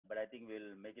think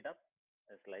we'll make it up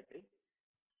slightly.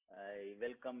 I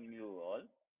welcome you all,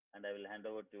 and I will hand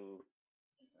over to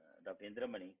Dr.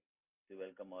 Indramani to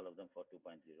welcome all of them for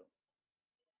 2.0.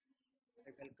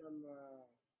 I welcome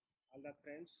all the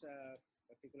friends,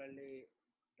 particularly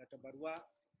Dr. Baruah,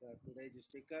 today's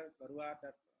speaker. Baruah,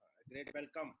 great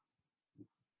welcome.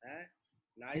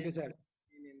 Nice. Thank you, sir.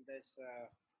 In this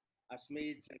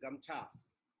Asmij Gamcha.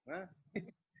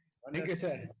 Thank you,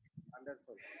 sir.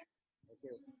 Wonderful.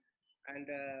 Okay. And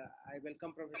I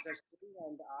welcome Professor Singh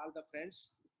and all the friends.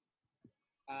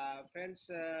 Friends,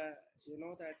 you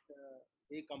know that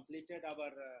we completed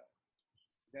our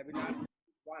webinar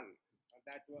 1.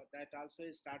 That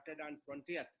also started on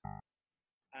 20th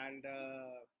and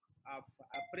of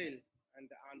April, and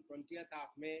on 20th of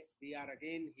May we are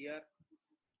again here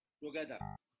together,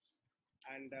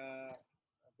 and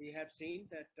we have seen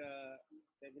that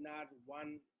webinar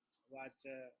 1 was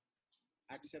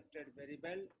accepted very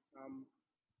well from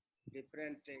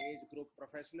different age group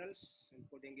professionals,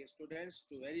 including students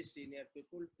to very senior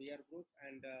people, peer group,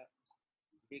 and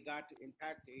we got in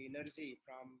fact energy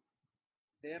from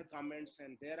their comments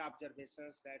and their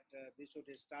observations that we should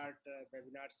start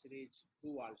webinar series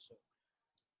 2 also.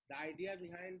 The idea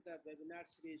behind the webinar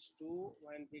series 2,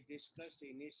 when we discussed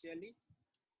initially,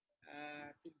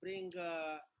 to bring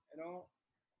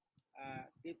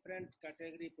different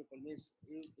category people, means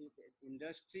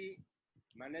industry,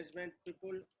 management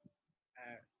people,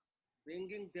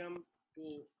 bringing them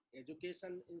to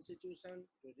education institution,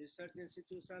 to research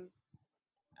institution,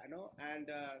 and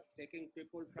taking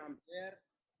people from there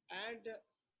and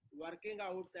working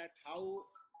out that how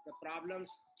the problems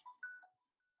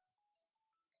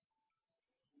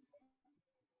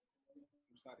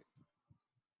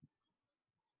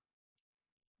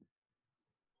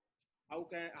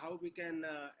how we can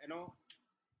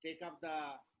take up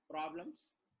the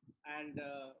problems, and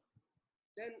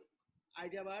then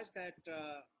idea was that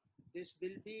this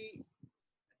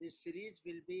series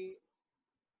will be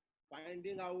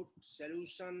finding out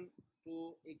solution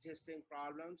to existing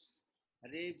problems,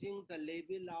 raising the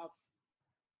level of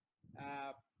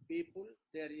people,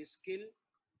 their skill,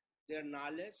 their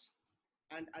knowledge,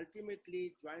 and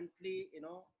ultimately jointly,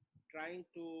 trying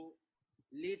to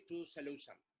lead to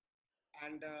solution.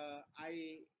 And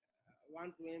I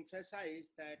want to emphasize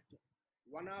that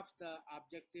one of the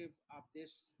objective of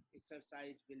this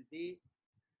exercise will be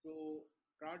to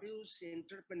produce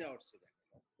entrepreneurs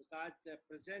again, because the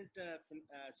present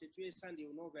situation,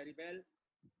 you know very well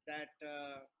that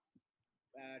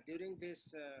during this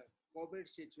COVID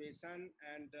situation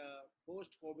and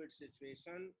post-COVID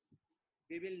situation,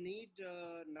 we will need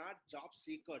not job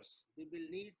seekers, we will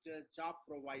need job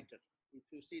provider, if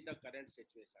you see the current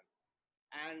situation.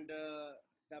 And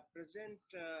the present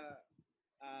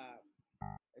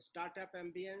startup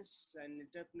ambience and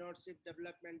entrepreneurship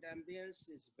development ambience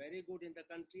is very good in the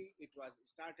country. It was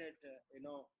started,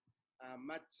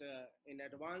 much in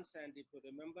advance. And if you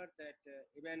remember that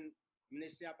even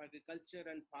Ministry of Agriculture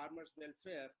and Farmers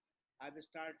Welfare have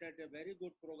started a very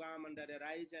good program under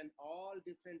RISE, and all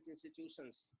different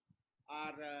institutions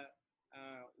are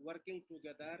working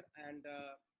together and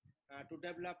to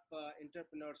develop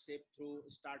entrepreneurship through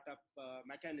startup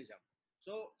mechanism.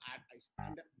 So,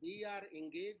 and we are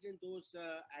engaged in those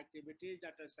activities,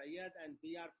 Dr. Syed, and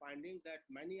we are finding that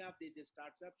many of these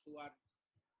startups who are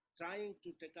trying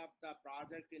to take up the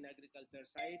project in agriculture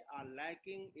side are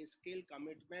lacking skill,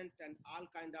 commitment, and all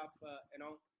kind of,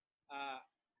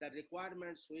 the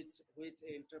requirements which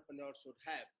entrepreneurs should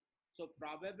have. So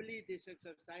probably this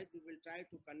exercise, we will try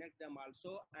to connect them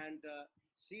also and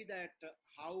see that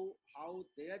how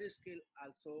their skill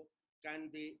also can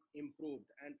be improved.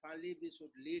 And finally, this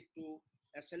should lead to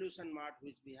a solution mart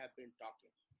which we have been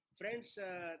talking. Friends,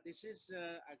 this is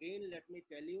again, let me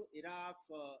tell you, era of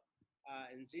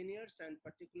engineers and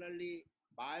particularly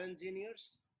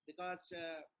bioengineers, because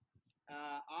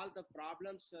all the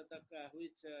problems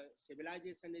which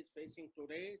civilization is facing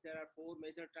today, there are 4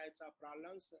 major types of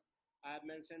problems. I have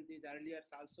mentioned these earlier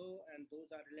also, and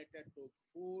those are related to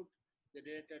food,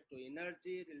 related to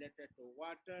energy, related to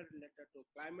water, related to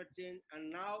climate change,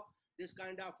 and now this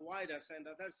kind of virus and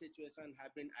other situations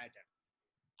have been added.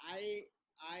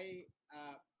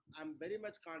 I'm very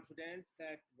much confident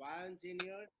that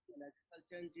bioengineers and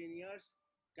agriculture engineers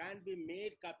can be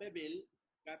made capable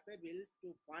to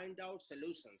find out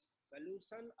solution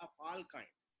of all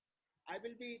kinds. I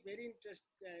will be very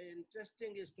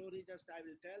interesting story. Just I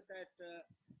will tell that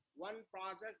one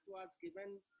project was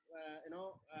given,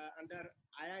 under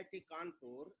IIT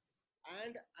Kanpur,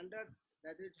 and under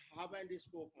that is hub and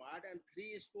spoke mart, and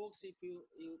 3 spokes. If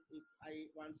I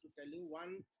want to tell you,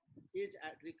 one is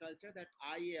agriculture, that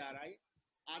IARI,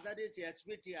 other is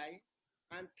HBTI,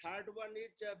 and third one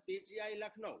is BGI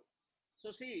Lucknow.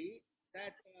 So see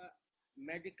that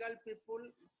medical people,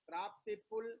 craft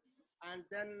people, and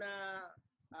then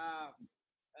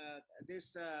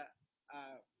this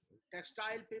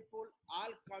textile people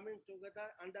all coming together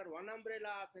under one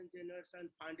umbrella of engineers and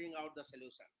finding out the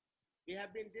solution. We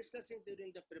have been discussing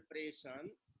during the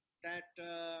preparation that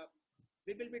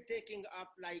we will be taking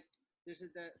up, like this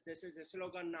is a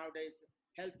slogan nowadays,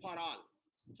 health for all.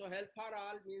 So health for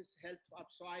all means health of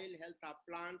soil, health of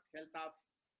plant, health of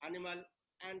animal,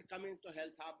 and coming to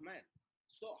health of man.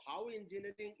 So how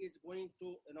engineering is going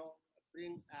to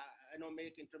bring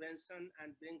make intervention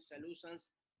and bring solutions,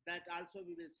 that also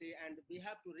we will see, and we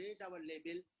have to raise our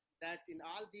level, that in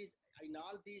all these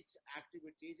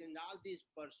activities, in all these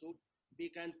pursuits, we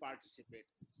can participate.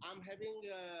 I'm having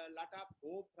a lot of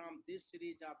hope from this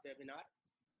series of webinar,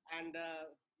 and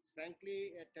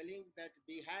frankly telling that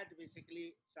we had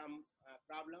basically some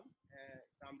problem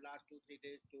from last 2-3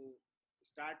 days to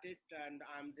start it, and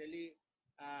I'm really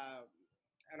uh,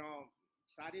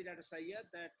 sorry that Syed,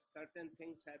 that certain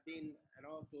things have been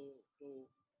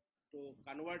to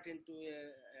convert into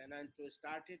and to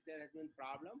start it, there has been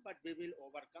problem, but we will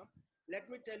overcome. Let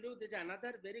me tell you, there's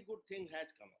another very good thing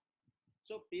has come up.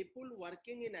 So people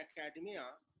working in academia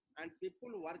and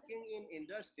people working in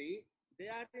industry, they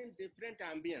are in different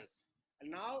ambience.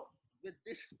 And now with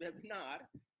this webinar,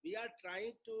 we are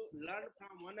trying to learn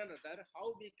from one another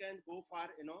how we can go for,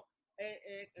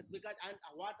 because and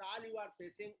what all you are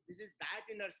facing, this is that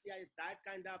inertia, is that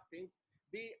kind of things.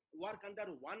 We work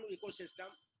under one ecosystem,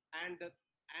 and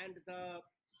the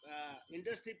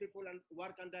industry people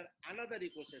work under another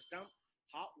ecosystem.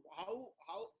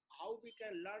 How we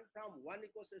can learn from one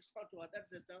ecosystem to other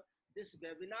system. This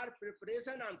webinar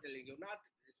preparation, I'm telling you, not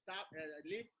stop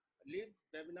leave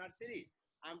webinar series.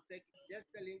 I'm just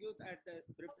telling you that the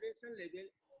preparation level,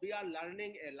 we are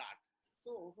learning a lot.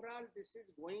 So overall, this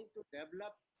is going to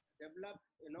develop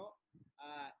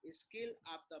skill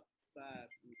of the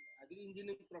agri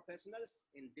engineering professionals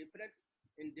in different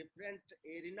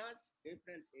arenas,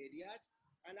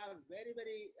 and are very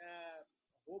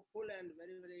hopeful and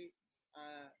very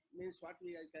means what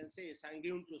we can say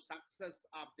sanguine to success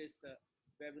of this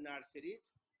webinar series.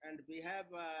 And we have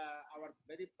our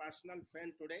very personal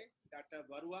friend today, Dr.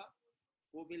 Baruah,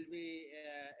 who will be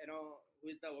who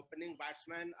is the opening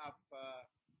batsman of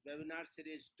webinar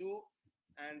series 2.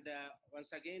 And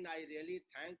once again, I really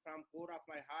thank from core of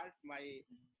my heart my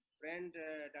friend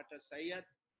Dr. Syed.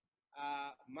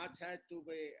 Much had to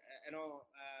be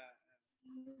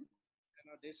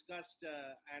discussed,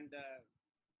 and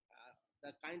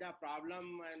the kind of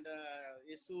problem and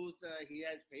issues he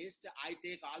has faced. I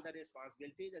take all the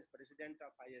responsibilities as president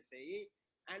of ISAE,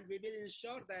 and we will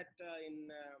ensure that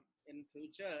in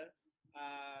future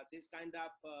this kind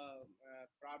of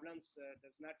problems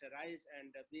does not arise,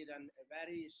 and we run a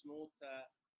very smooth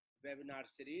webinar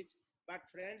series. But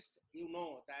friends, you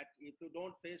know that if you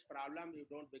don't face problem, you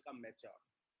don't become mature.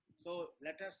 So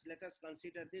let us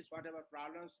consider this. Whatever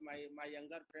problems my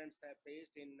younger friends have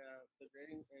faced in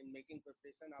making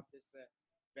preparation of this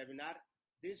webinar,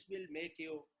 this will make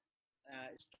you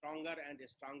stronger and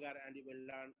stronger, and you will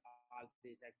learn all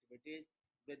these activities.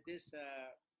 With this,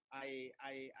 I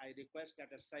request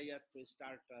Dr. Syed to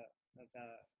start the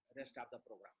rest of the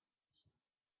program.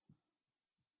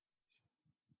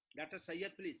 Dr.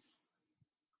 Syed, please.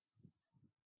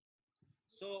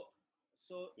 So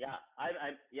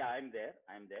I'm there.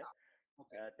 okay.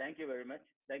 Thank you very much.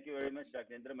 Thank you very much,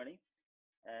 Dr. Indramani.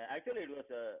 Actually, it was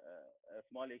a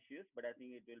small issues, but I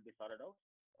think it will be sorted out.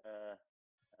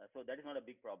 So that is not a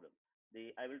big problem.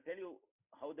 I will tell you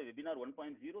how the webinar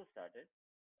 1.0 started.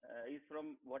 Is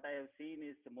from what I have seen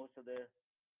is most of the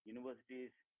universities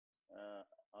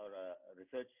or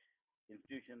research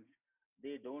institutions,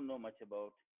 they don't know much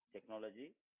about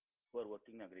technology who are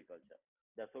working in agriculture.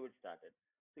 That's how it started.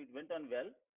 So it went on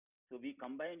well. So we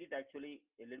combined it, actually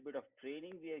a little bit of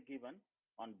training we are given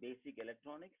on basic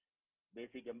electronics,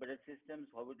 basic embedded systems,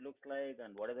 how it looks like,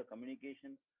 and what are the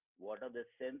communication, what are the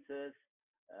sensors.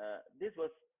 This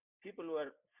was people who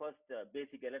are first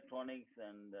basic electronics,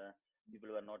 and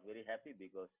people were not very happy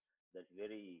because that's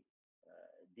very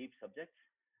deep subjects.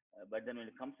 But then when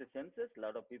it comes to sensors, a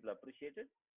lot of people appreciate it,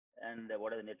 and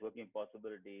what are the networking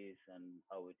possibilities and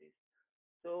how it is.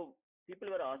 So people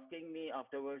were asking me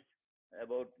afterwards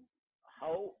about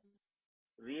how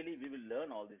really we will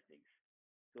learn all these things.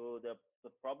 So the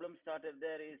problem started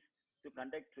there is to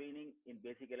conduct training in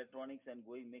basic electronics and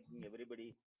making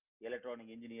everybody electronic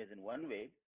engineers in one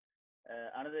way.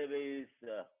 Another way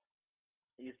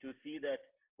is to see that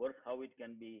work how it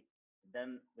can be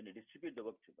done when you distribute the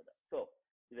work together. So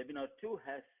the webinar 2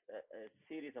 has a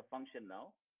series of function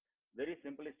now. Very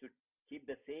simple is to keep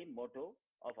the same motto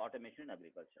of automation in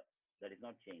agriculture. That is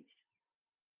not changed.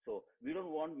 So we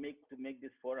don't want to make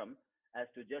this forum as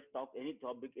to just talk any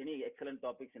topic, any excellent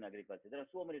topics in agriculture. There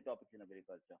are so many topics in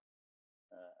agriculture.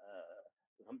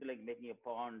 Something like making a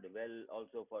pond, well,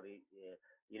 also for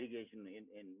irrigation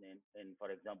in for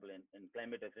example, in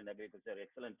climate excellent agriculture,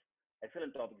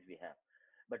 excellent topics we have.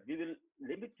 But we will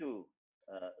limit to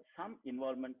some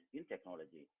involvement in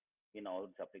technology in all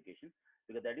this application,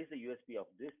 because that is the USP of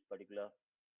this particular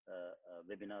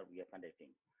webinar we are conducting.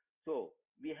 So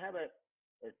we have a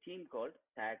team called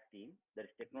TAG team, that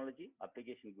is Technology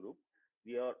Application Group.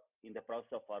 We are in the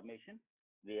process of formation.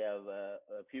 We have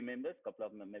a few members, couple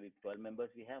of maybe 12 members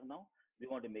we have now. We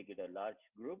want to make it a large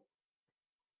group,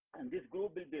 and this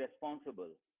group will be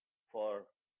responsible for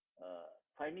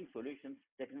finding solutions,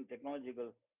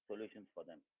 technological solutions for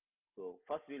them. So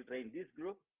first we'll train this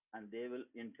group, and they will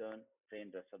in turn train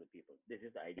the rest of the people. This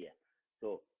is the idea.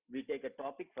 So we take a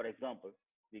topic, for example,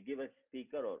 we give a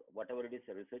speaker or whatever it is,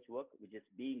 a research work which is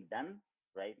being done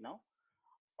right now,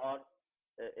 or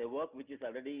a work which is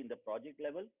already in the project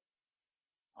level,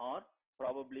 or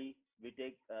probably we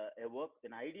take a work,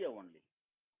 an idea only.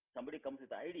 Somebody comes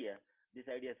with the idea, this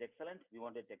idea is excellent, we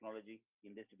want a technology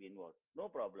in this to be involved. No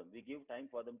problem. We give time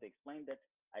for them to explain that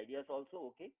ideas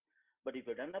also, okay. But if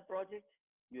you've done a project,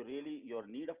 your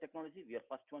need of technology, we are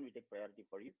first one, we take priority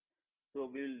for you. So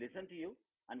we will listen to you,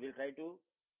 and we'll try to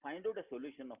find out a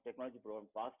solution of technology problem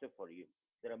faster for you.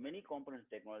 There are many components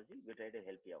of technology, we try to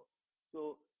help you out.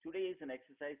 So today is an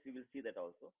exercise, we will see that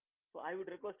also. So I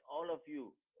would request all of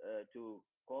you to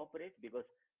cooperate, because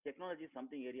technology is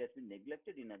something area has been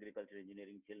neglected in agriculture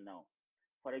engineering till now.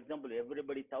 For example,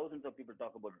 everybody, thousands of people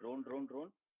talk about drone,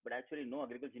 but actually no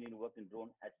agriculture engineering work in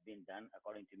drone has been done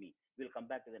according to me. We'll come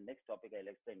back to the next topic, I'll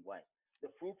explain why.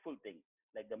 The fruitful thing,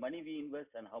 like the money we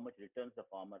invest and how much returns the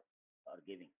farmers are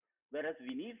giving. Whereas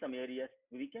we need some areas,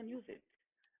 we can use it,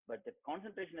 but the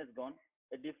concentration has gone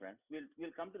a difference.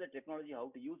 We'll come to the technology, how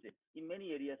to use it. In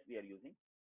many areas we are using.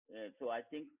 So I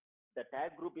think the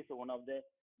TAG group is one of the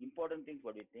important things.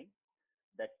 What we think,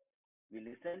 that we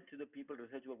listen to the people,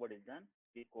 research work what is done,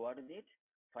 we coordinate,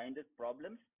 find the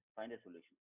problems, find a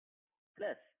solution.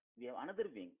 Plus we have another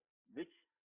wing which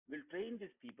will train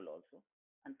these people also.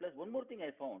 And plus one more thing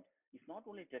I found is not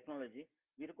only technology,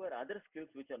 we require other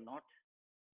skills which are not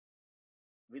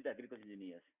with agriculture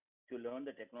engineers to learn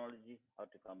the technology or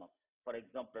to come up. For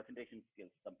example, presentation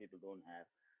skills, some people don't have.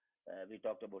 We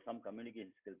talked about some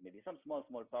communication skills, maybe some small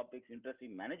topics,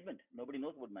 interesting management. Nobody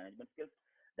knows about management skills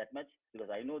that much,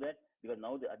 because I know that, because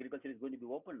now the agriculture is going to be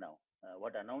open now.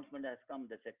 What announcement has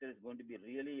come, the sector is going to be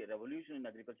really a revolution in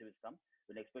agriculture has come,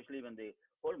 especially when the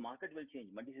whole market will change,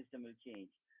 multi system will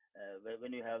change.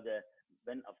 When you have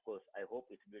when of course I hope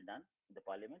it will be done in the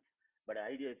parliament, but the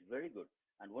idea is very good.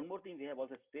 And one more thing, we have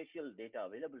also spatial data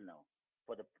available now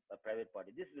for the private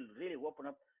party. This will really open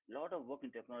up a lot of work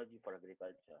in technology for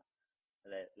agriculture.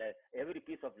 Like every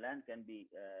piece of land can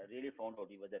be really found out,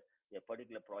 whether a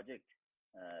particular project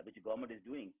which government is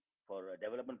doing for a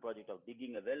development project of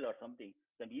digging a well or something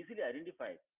can be easily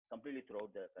identified completely throughout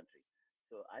the country.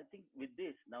 So I think with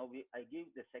this, now I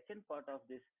give the second part of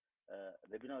this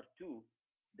webinar 2,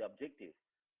 the objective.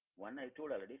 One I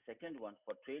told already, second one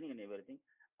for training and everything.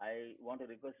 I want to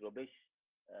request Robesh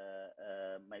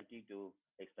Mighty to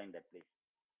explain that, please.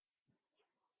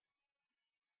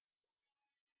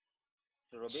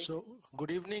 So good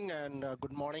evening and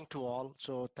good morning to all.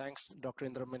 So thanks, Dr.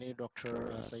 Indramani,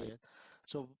 Dr. Syed.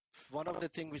 So one of the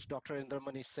things which Dr.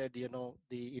 Indramani said,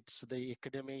 it's the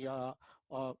academia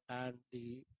and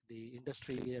the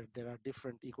industry where there are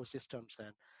different ecosystems,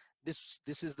 and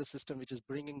this is the system which is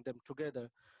bringing them together.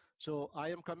 So I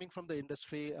am coming from the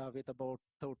industry with about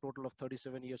a total of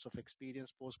 37 years of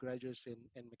experience, postgraduates in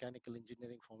mechanical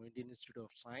engineering from Indian Institute of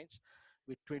Science,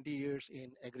 with 20 years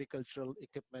in agricultural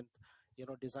equipment,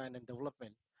 design and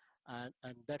development, and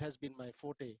that has been my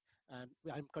forte, and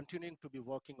I'm continuing to be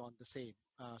working on the same.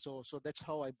 So that's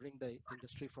how I bring the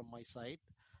industry from my side.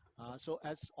 So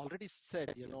as already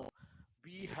said,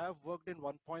 we have worked in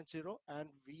 1.0 and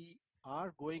we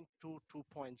are going to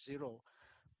 2.0,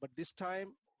 but this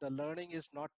time the learning is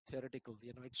not theoretical.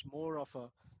 It's more of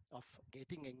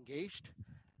getting engaged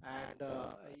and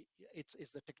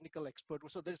it's the technical expert.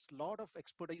 So there's a lot of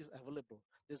expertise available.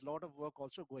 There's a lot of work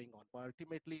also going on. But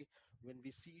ultimately, when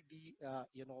we see the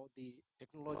the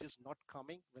technology is not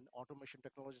coming, when automation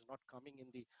technology is not coming in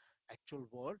the actual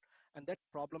world, and that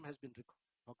problem has been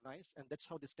recognized, and that's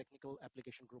how this technical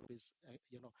application group is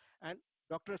and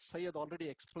Dr. Syed already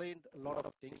explained a lot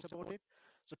of things about it.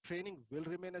 So training will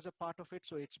remain as a part of it.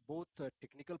 So it's both a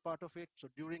technical part of it. So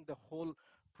during the whole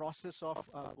process of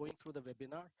going through the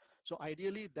webinar, so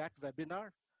ideally that webinar,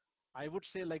 I would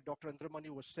say, like Dr. Indramani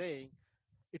was saying,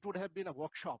 it would have been a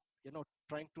workshop,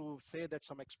 trying to say that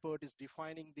some expert is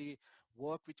defining the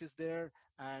work which is there,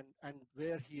 and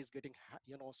where he is getting,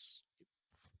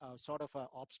 sort of an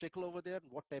obstacle over there, and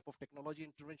what type of technology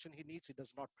intervention he needs. He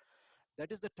does not.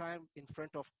 That is the time in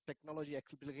front of technology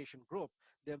application group.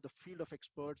 They have the field of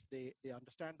experts. They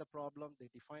understand the problem. They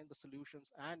define the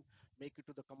solutions and make it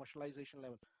to the commercialization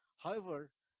level. However,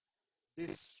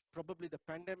 this probably the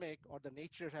pandemic or the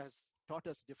nature has taught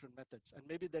us different methods, and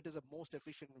maybe that is a most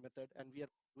efficient method, and we are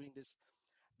doing this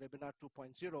webinar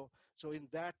 2.0. So in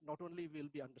that, not only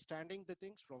we'll be understanding the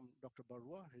things from Dr.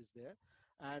 Baruah, who's there,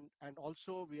 and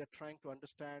also we are trying to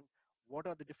understand what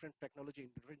are the different technology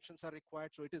interventions are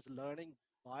required. So it is learning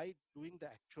by doing the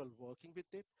actual working with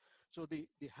it. So the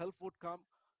help would come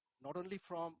not only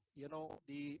from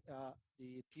the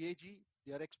TAG,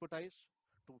 their expertise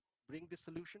to bring this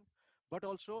solution, but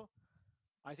also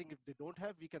I think if they don't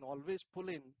have, we can always pull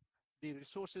in the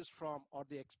resources from or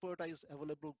the expertise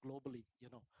available globally,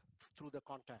 through the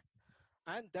contact.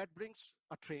 And that brings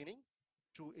a training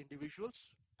to individuals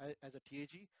as a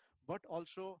TAG, but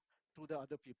also to the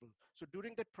other people. So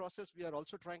during that process, we are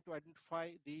also trying to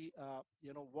identify the,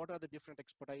 what are the different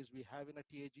expertise we have in a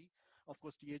TAG. Of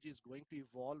course, TAG is going to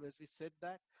evolve, as we said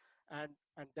that, and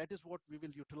that is what we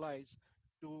will utilize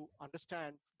to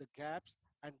understand the gaps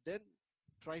and then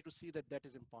try to see that that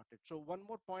is imparted. So one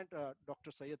more point,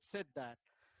 Dr. Syed said that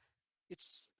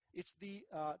it's the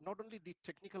not only the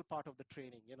technical part of the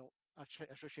training,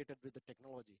 associated with the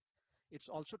technology. It's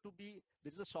also to be,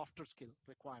 there is a softer skill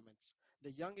requirements.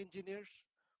 The young engineers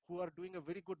who are doing a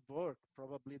very good work,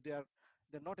 probably they're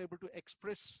not able to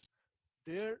express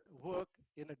their work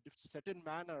in a certain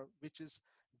manner, which is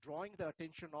drawing the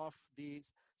attention of the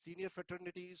senior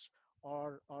fraternities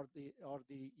or the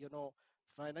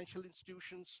financial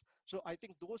institutions. So I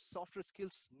think those softer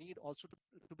skills need also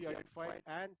to be identified,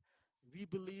 and we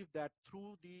believe that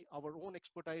through our own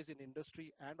expertise in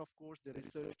industry and of course the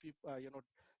research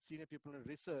senior people in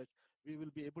research, we will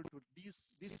be able to these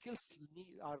skills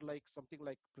are like something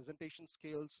like presentation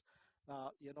skills,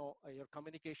 your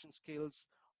communication skills,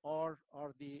 or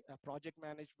the project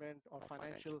management or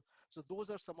financial. So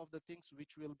those are some of the things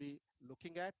which we'll be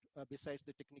looking at besides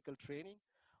the technical training.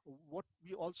 What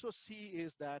we also see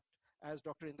is that, as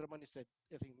Dr. Indramani said,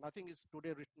 I think nothing is today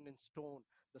written in stone.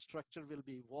 The structure will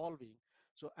be evolving.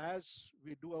 So as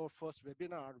we do our first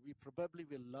webinar, we probably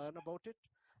will learn about it.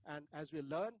 And as we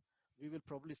learn, we will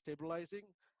probably stabilizing.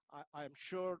 I'm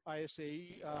sure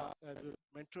ISAE will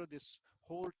mentor this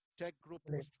whole tech group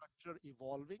structure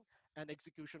evolving and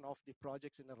execution of the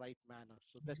projects in the right manner.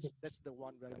 So that's the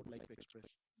one where I would like to express.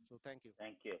 So thank you.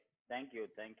 Thank you. Thank you.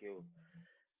 Thank you.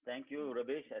 Thank you,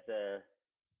 Ramesh, as a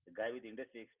guy with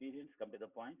industry experience. Come to the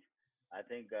point. I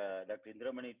think Dr.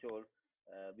 Indramani told,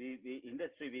 we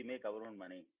industry, we make our own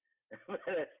money.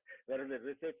 whereas the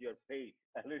research, you're paid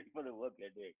already for the work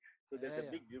you're doing. So there's a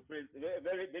big difference,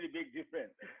 very, very big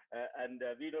difference. And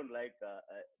we don't like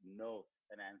no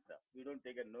an answer. We don't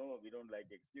take a no, we don't like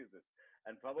excuses.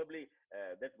 And probably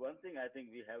that's one thing I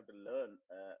think we have to learn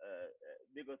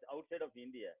because outside of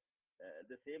India,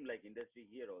 the same like industry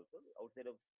here also,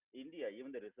 outside of India,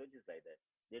 even the research is like that.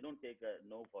 They don't take a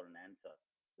no for an answer,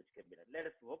 which can be done. Let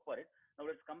us hope for it.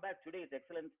 Now let's come back today. It's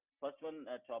excellent first one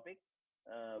topic.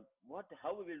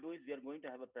 How we will do is we are going to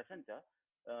have a presenter.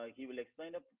 He will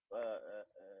explain a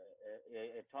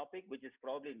topic which is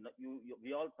probably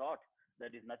we all thought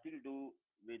that is nothing to do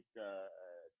with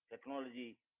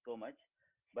technology so much,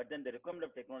 but then the requirement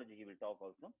of technology he will talk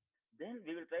also. Then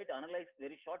we will try to analyze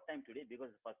very short time today because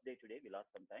the first day today we lost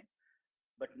some time.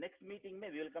 But next meeting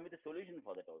we will come with a solution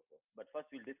for that also. But first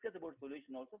we'll discuss about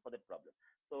solution also for that problem.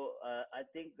 So I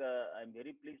think I'm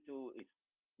very pleased to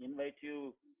invite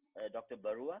you, Dr.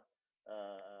 Baruah,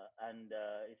 and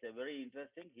it's a very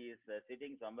interesting. He is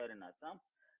sitting somewhere in Assam,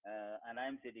 and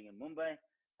I'm sitting in Mumbai,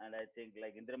 and I think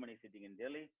like Indramani is sitting in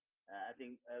Delhi. I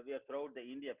think we are throughout the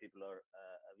India people are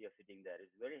we are sitting there.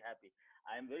 It's very happy.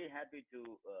 I'm very happy to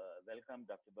welcome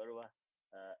Dr. Baruah.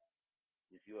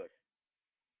 It's yours.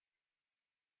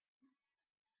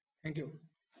 Thank you.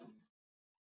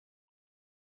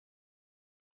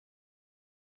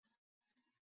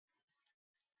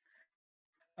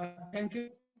 Thank you,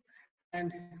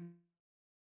 and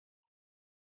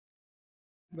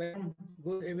welcome.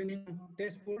 Good evening,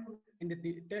 Tezpur, in the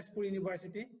Tezpur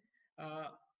University.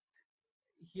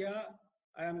 Here,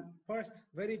 I am first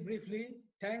very briefly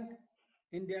thank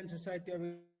Indian Society of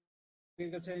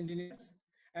Agricultural Engineers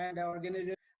and our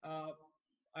organization.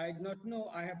 I do not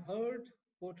know, I have heard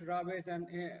both Ravesh and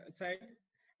Syed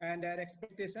and their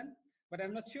expectation, but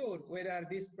I'm not sure whether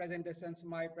these presentations,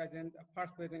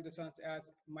 first presentations, as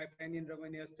my friend in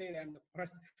Romania said, and the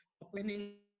first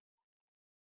opening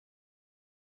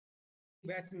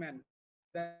batsman,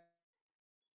 that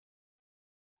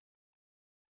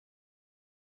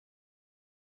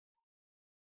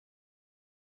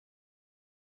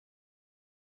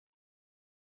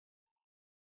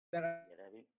You're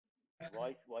having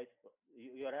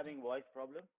you are having voice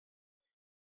problem.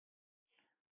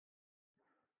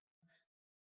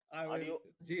 I will Audio.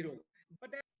 zero.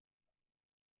 But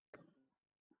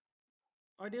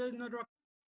audio is not working.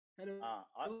 Hello.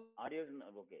 Audio is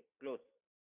okay. Close.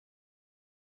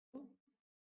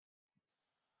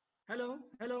 Hello.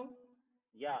 Hello.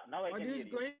 Yeah, now I can Audio hear is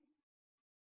you. going.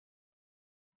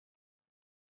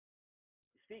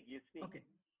 Speak. You speak. Okay.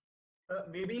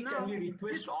 Maybe Now, can we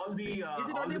request all the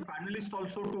panelists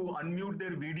also to unmute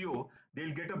their video?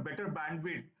 They'll get a better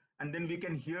bandwidth, and then we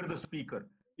can hear the speaker.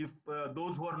 If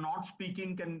those who are not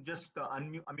speaking can just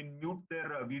unmute, mute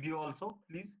their video also,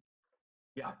 please.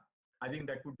 Yeah, I think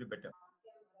that would be better.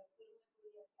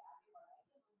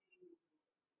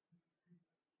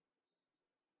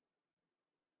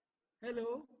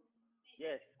 Hello.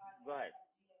 Yes, go ahead.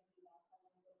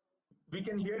 We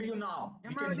can hear you now.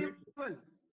 Am I audible?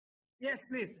 Yes,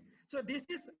 please. So this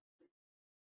is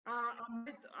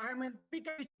I'm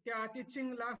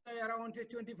teaching last around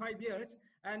 25 years,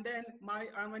 and then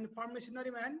I'm an informationary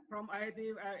man from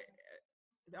IIT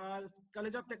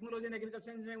College of Technology and Agriculture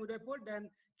Engineering Udaipur, then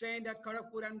trained at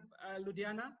Kharagpur and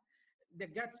Ludhiana. They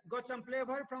got some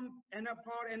flavor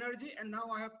for energy, and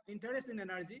now I have interest in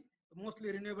energy,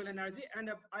 mostly renewable energy, and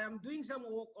I am doing some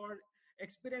work or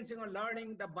experiencing or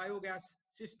learning the biogas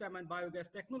system and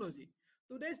biogas technology.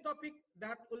 Today's topic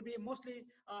that will be mostly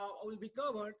will be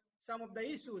covered some of the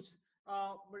issues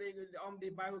on the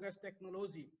biogas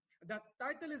technology. The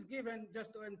title is given,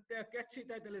 just a catchy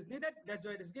title is needed, that's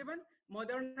why it is given,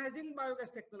 Modernizing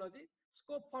Biogas Technology,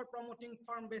 Scope for Promoting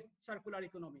Farm-Based Circular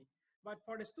Economy. But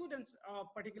for the students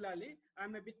particularly, I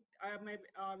may be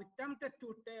tempted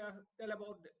to tell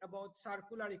about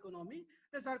circular economy.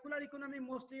 The circular economy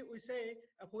mostly we say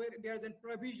where there's a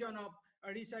provision of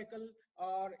recycle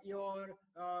or your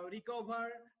recover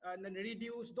and then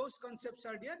reduce. Those concepts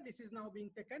are there. This is now being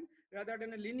taken rather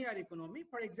than a linear economy.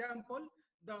 For example,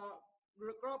 the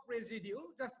crop residue,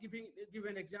 just give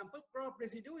an example, crop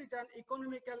residue is an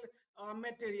economical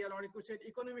material, or you could say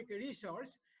economic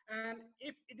resource, and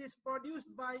if it is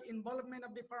produced by involvement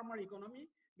of the farmer economy,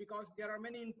 because there are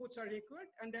many inputs are required,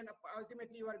 and then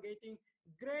ultimately you are getting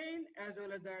grain as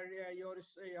well as your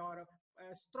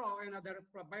straw and other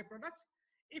byproducts.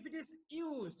 If it is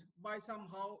used by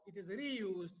somehow, it is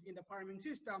reused in the farming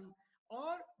system,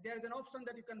 or there is an option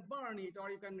that you can burn it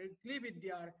or you can leave it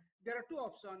there. There are two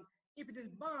options. If it is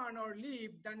burned or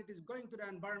leave, then it is going to the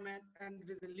environment and it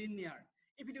is linear.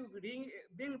 If you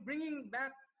bringing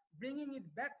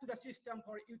it back to the system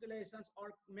for utilizations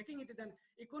or making it as an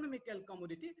economical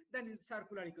commodity, then it is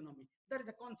circular economy. That is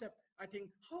a concept, I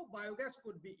think, how biogas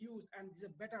could be used, and is a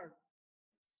better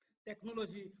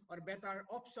technology or better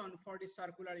option for the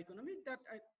circular economy that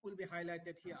will be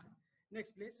highlighted here.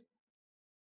 Next, please.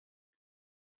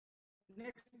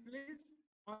 Next, please.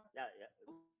 Yeah.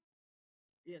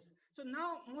 Yes. So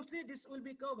now mostly this will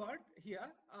be covered here.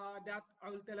 That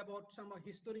I will tell about some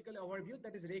historical overview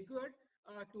that is required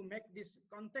to make this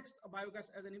context of biogas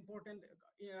as an important.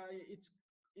 It's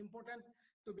important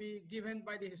to be given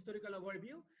by the historical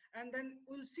overview, and then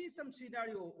we'll see some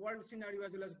scenario, world scenario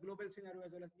as well as global scenario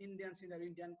as well as Indian scenario,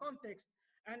 Indian context,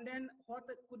 and then what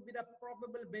could be the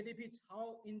probable benefits,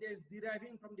 how India is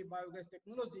deriving from the biogas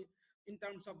technology in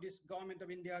terms of this government of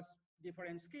India's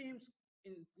different schemes,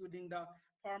 including the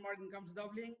farmer incomes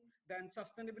doubling, then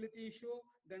sustainability issue,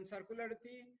 then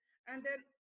circularity, and then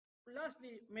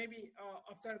lastly, maybe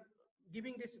after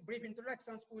giving this brief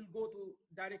introductions, we'll go to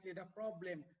directly the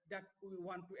problem that we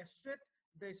want to assert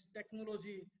this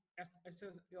technology,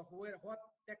 what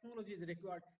technology is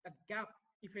required, the gap,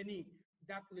 if any,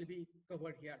 that will be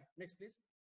covered here. Next, please.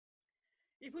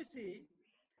 If we see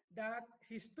that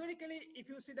historically, if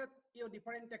you see that your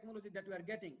different technology that we are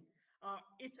getting,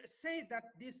 it says that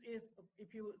this is,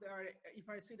 if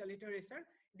I see the literature,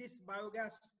 this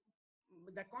biogas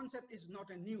the concept is not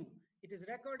a new. It is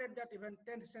recorded that even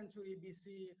 10th century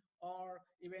BC or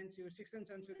even 16th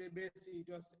century BC, it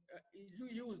was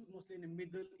used mostly in the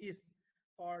Middle East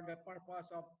for the purpose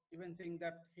of even saying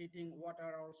that heating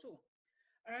water also.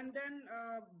 And then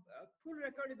full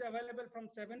record is available from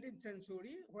 17th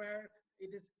century, where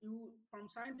it is from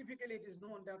scientifically it is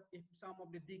known that if some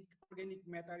of the organic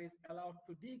matter is allowed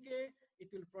to decay, it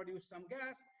will produce some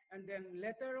gas, and then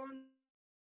later on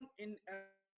in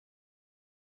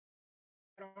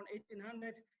around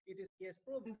 1800 it is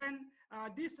proved. And then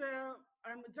this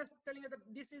I'm just telling you that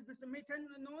this is methane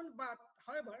known, but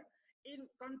however in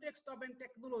context of a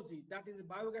technology, that is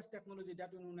biogas technology that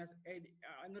we known as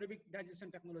anaerobic digestion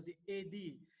technology, AD,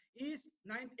 is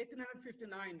 1859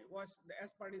 was, as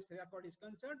per this record is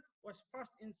concerned, was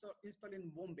first installed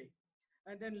in Bombay.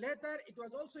 And then later it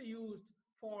was also used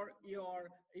for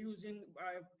your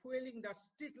fueling the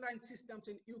street line systems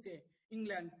in UK,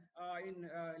 England, in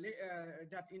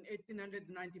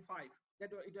 1895.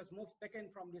 That it was moved taken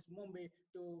from this Bombay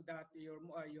to that your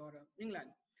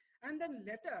England. And then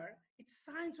later, its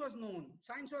science was known.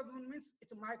 Science was known means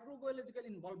it's a microbiological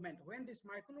involvement. When this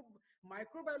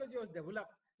microbiology was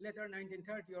developed, later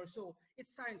 1930 or so,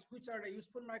 it's science, which are the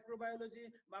useful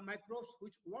microbiology, microbes,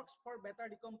 which works for better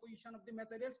decomposition of the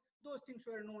materials. Those things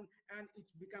were known, and it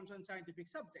becomes a scientific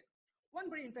subject. One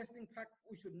very interesting fact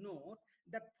we should note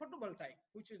that photovoltaic,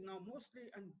 which is now mostly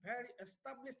a very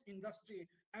established industry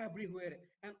everywhere,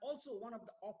 and also one of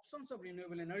the options of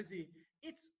renewable energy,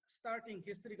 it's starting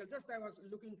historical. Just I was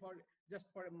looking for,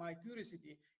 just for my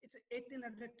curiosity, it's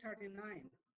 1839,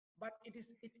 but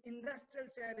its industrial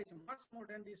share is much more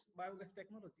than this biogas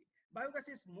technology.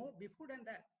 Biogas is more before than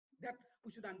that. That we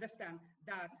should understand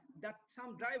that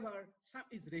some driver, some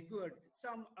is required,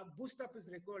 some boost up is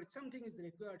required, something is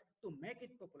required to make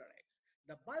it popularize.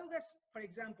 The biogas, for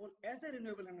example, as a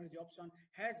renewable energy option,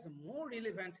 has more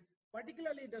relevant,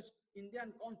 particularly the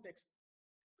Indian context.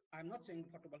 I'm not saying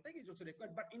photovoltaic is also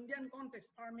required, but Indian context,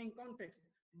 farming context.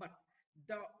 But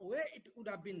the way it would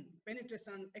have been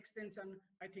penetration, extension,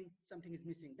 I think something is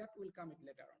missing. That will come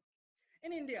later on.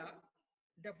 In India,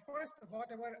 the first,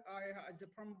 whatever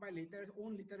from my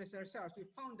own literature research, we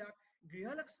found that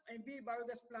Grihalak's MB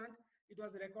biogas plant, it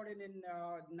was recorded in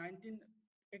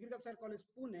Agricultural College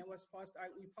Pune was first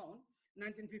we found,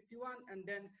 1951, and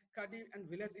then Kadi and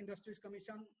Village Industries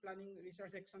Commission Planning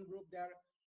Research Action Group there,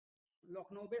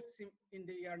 Lucknow based in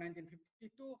the year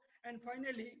 1952, and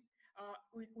finally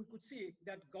we could see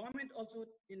that government also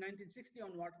in 1960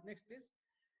 onward, next please,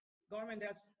 government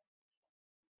has.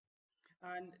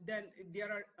 And then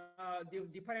there are the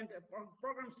different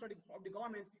program study of the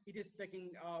government. It is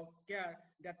taking care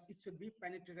that it should be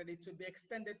penetrated, it should be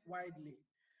extended widely.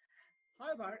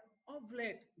 However, of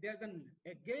late, there's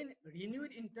again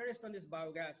renewed interest on this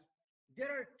biogas. There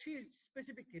are three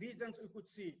specific reasons we could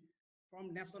see from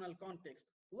national context.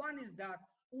 One is that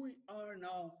we are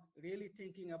now really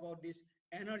thinking about this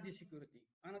energy security.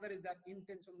 Another is that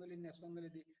intentionally, nationally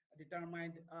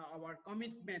determined our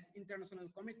commitment, international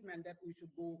commitment that we should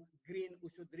go green, we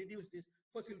should reduce this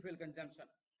fossil fuel consumption.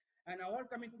 And our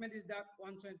commitment is that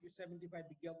 175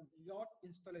 gigawatt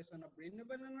installation of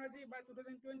renewable energy by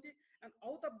 2020, and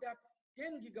out of that,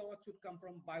 10 gigawatts should come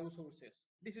from biosources.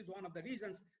 This is one of the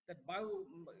reasons that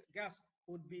biogas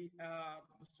would be a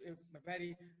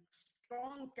very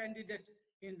strong candidate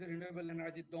in the renewable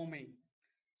energy domain.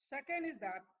 Second is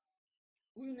that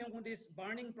we know this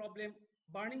burning problem.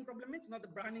 Burning problem means not the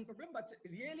burning problem, but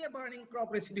really a burning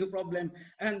crop residue problem,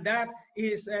 and that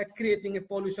is creating a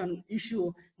pollution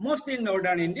issue, mostly in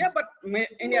northern India, but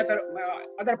any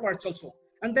other parts also.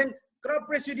 And then crop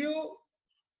residue,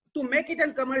 to make it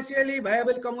a commercially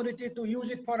viable commodity to use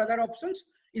it for other options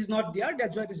is not there.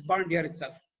 That's why it is burned here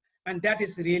itself, and that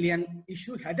is really an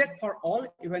issue, headache for all,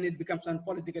 even it becomes a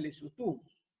political issue too.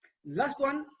 Last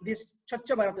one, this Swachh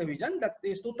Bharat vision, that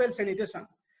is total sanitation.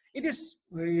 It is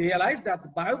realized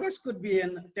that biogas could be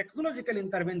in technological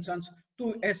interventions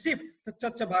to achieve the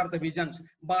Swachh Bharat visions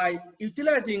by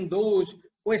utilizing those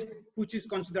waste, which is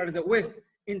considered as a waste,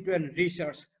 into a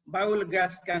research.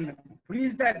 Biogas can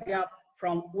bridge that gap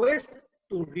from waste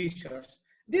to research.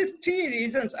 These three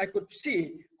reasons I could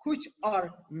see, which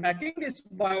are making this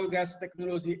biogas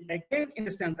technology again in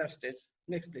the center stage.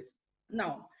 Next, please.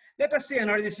 Now, let us see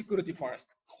energy security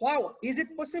first. How is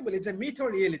it possible? It's a myth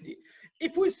or reality.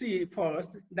 If we see first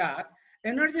that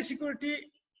energy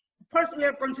security, first we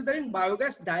are considering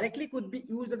biogas directly could be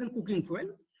used as a cooking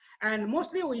fuel, and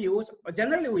mostly we use,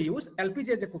 generally we use LPG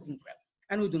as a cooking fuel,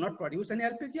 and we do not produce any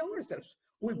LPG ourselves.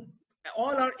 We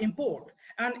all are import,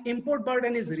 and import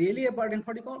burden is really a burden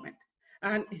for the government.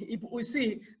 And if we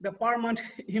see the per month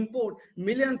import,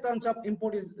 million tons of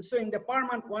import is showing the per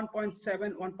month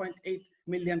 1.7, 1.8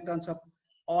 million tons of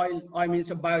oil, I mean,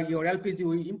 so by your LPG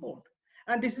we import.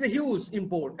 And this is a huge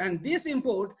import. And this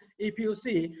import, if you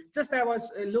see, just I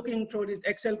was looking through these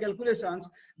Excel calculations,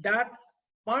 that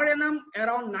per annum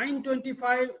around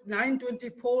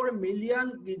 924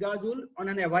 million gigajoule on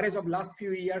an average of last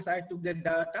few years. I took the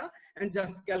data and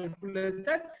just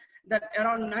calculated that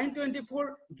around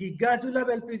 924 gigajoule of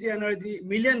LPG energy,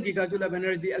 million gigajoule of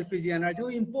energy, LPG energy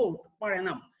we import per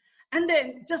annum. And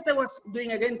then just I was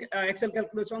doing again Excel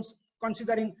calculations,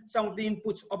 considering some of the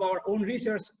inputs of our own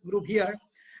research group here.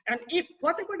 And if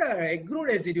whatever the agro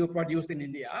residue produced in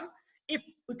India, if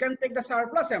we can take the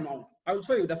surplus amount, I will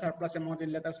show you the surplus amount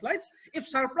in later slides. If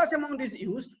surplus amount is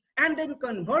used and then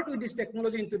convert with this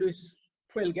technology into this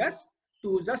fuel gas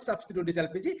to just substitute this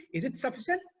LPG, is it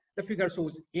sufficient? The figure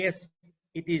shows yes,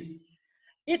 it is.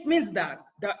 It means that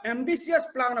the ambitious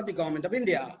plan of the government of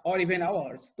India or even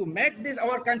ours to make this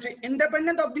our country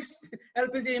independent of this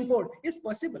LPG import is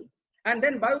possible. And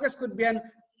then biogas could be an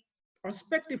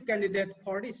prospective candidate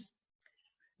for this.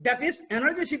 That is,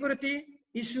 energy security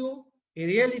issue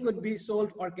really could be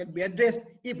solved or can be addressed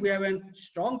if we have a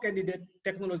strong candidate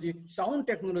technology, sound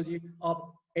technology of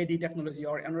AD technology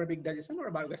or anaerobic digestion or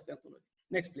biogas technology.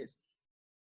 Next, please.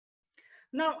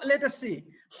 Now, let us see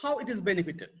how it is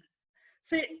benefited.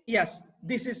 See, yes,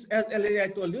 this is, as earlier I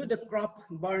told you, the crop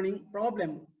burning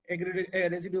problem,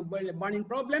 residue burning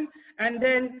problem, and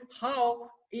then how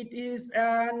it is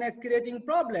creating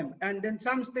problem. And then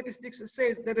some statistics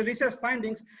says that the research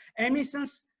findings,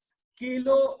 emissions,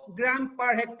 kilogram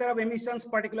per hectare of emissions,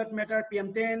 particulate matter,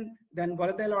 PM10, then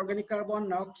volatile organic carbon,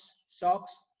 NOx,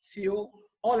 SOx, CO,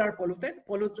 all are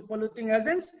polluting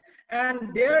agents,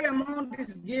 and their amount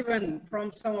is given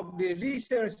from some of the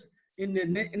research in the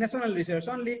national research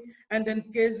only, and then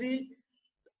kg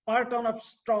per ton of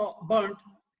straw burnt,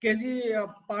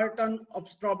 kg per ton of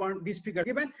straw burnt, this figure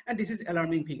given, and this is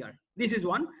alarming figure. This is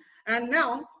one. And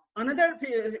now another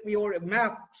your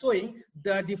map showing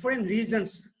the different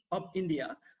regions of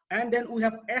India, and then we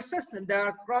have assessed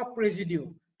the crop residue,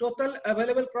 total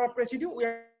available crop residue. We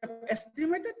have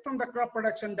estimated from the crop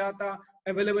production data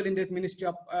available in the Ministry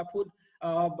of Food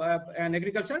and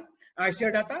Agriculture,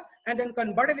 ISAE data, and then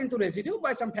converted into residue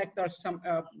by some factors, some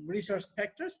research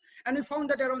factors, and we found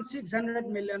that around 600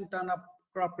 million ton of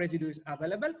crop residue is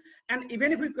available. And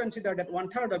even if we consider that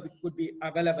 1/3 of it could be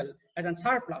available as a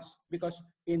surplus, because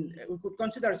we could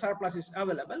consider surplus is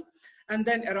available, and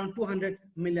then around 200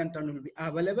 million ton will be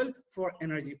available for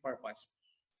energy purpose.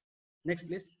 Next,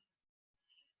 please.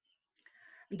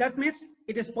 That means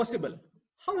it is possible.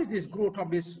 How is this growth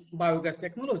of this biogas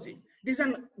technology? This is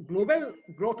a global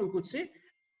growth, we could say,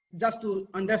 just to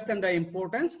understand the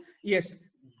importance. Yes,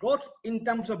 growth in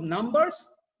terms of numbers,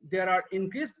 there are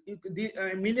increased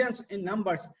millions in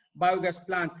numbers biogas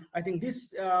plant. I think this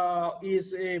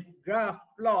is a graph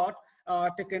plot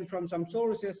taken from some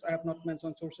sources. I have not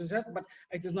mentioned sources yet, but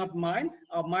it is not mine,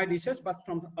 my research, but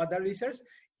from other research.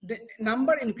 The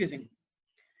number increasing.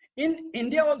 In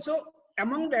India also,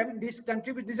 among them, this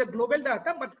is a global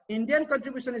data, but Indian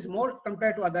contribution is more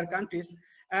compared to other countries.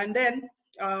 And then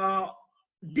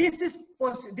this is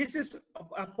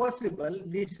possible,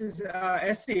 this is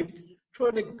achieved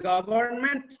through the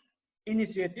government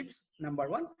initiatives, number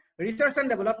one, research and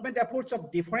development efforts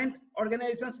of different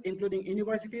organizations, including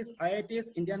universities, IITs,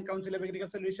 Indian Council of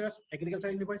Agricultural Research,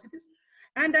 agricultural universities,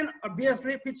 and then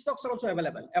obviously feedstocks are also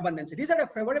available, abundance. These are the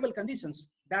favorable conditions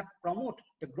that promote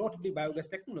the growth of the biogas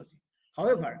technology.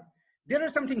 However, there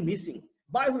is something missing,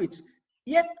 by which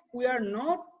yet we are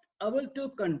not able to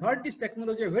convert this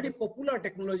technology, a very popular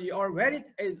technology, or very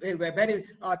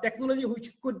technology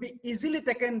which could be easily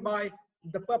taken by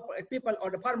the people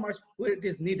or the farmers where it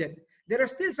is needed. There are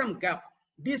still some gap.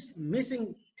 These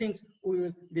missing things we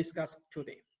will discuss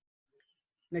today.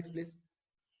 Next, please.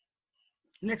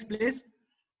 Next, please.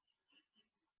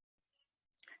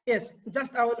 Yes,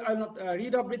 just I will not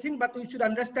read everything, but we should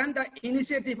understand the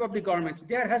initiative of the governments.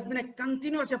 There has been a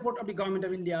continuous effort of the government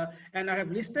of India, and I have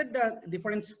listed the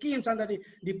different schemes under the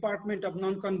Department of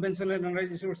Non-Conventional Energy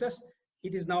Resources.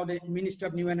 It is now the Ministry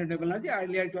of New and Renewable Energy.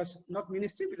 Earlier it was not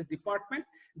ministry, it was department.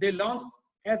 They launched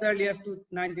as early as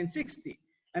 1960.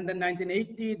 And then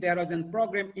 1980, there was a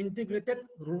program, Integrated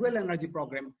Rural Energy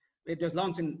Program. It was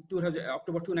launched in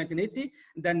October 2, 1980.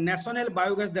 The National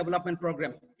Biogas Development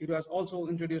Program. It was also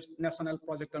introduced, National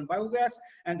Project on Biogas.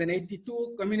 And then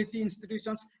 82 community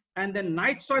institutions. And then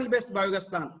night soil-based biogas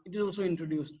plant. It is also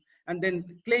introduced. And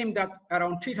then claimed that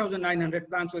around 3,900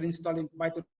 plants were installed by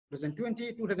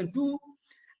 2020, 2002.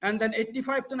 And then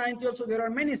 85 to 90 also, there are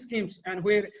many schemes, and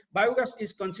where biogas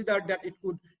is considered that it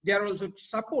could, there are also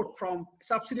support from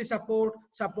subsidy support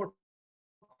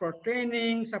for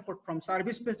training, support from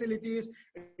service facilities,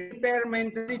 repair,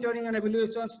 monitoring and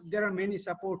evaluations. There are many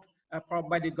support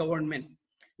by the government.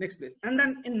 Next please. And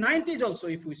then in 90s also,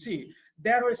 if we see,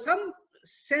 there were some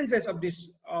senses of this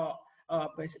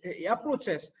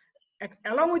approaches.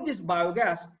 Along with this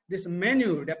biogas, this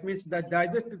manure, that means the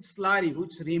digested slurry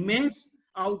which remains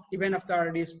out even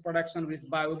after this production with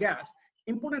biogas,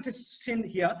 importance is seen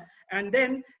here. And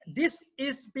then this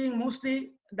is being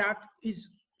mostly, that is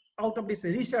out of this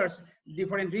research,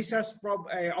 different research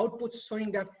outputs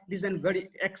showing that this is a very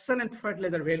excellent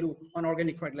fertilizer value on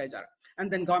organic fertilizer.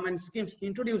 And then government schemes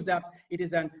introduced that it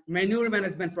is a manure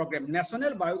management program,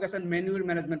 National Biogas and Manure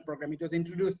Management Program. It was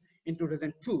introduced in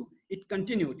 2002. It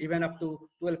continued even up to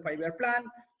 12 5-year plan.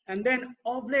 And then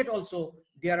of late also,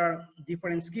 there are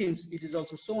different schemes. It is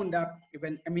also shown that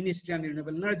even a Ministry of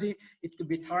Renewable Energy, it could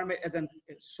be thermal,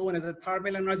 shown as a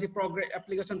thermal energy program,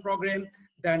 application program,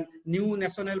 then new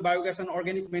National Biogas and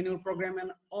Organic Manure Program,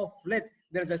 and of late,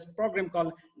 there's a program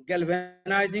called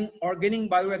Galvanizing Organic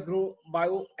Bioagro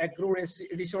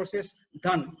Resources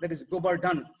Done, that is Gobar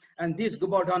Done. And this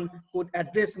Gobar Done could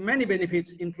address many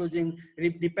benefits, including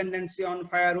dependency on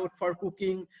firewood for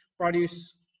cooking,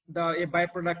 produce a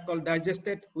byproduct called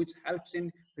digestate, which helps in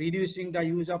reducing the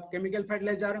use of chemical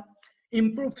fertilizer,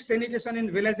 improve sanitation in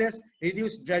villages,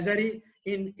 reduce drudgery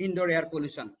in indoor air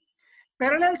pollution.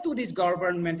 Parallel to these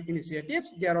government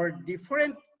initiatives, there are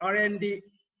different R&D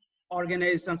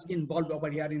organizations involved over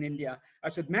here in India. I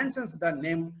should mention the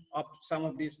name of some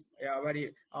of these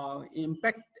very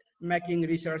impact-making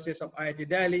researchers of IIT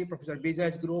Delhi, Professor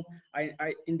Vijay's group,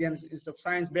 Indian Institute of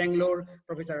Science, Bangalore,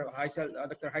 Professor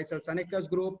Dr. Haisal Chanakya's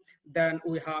group. Then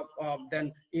we have,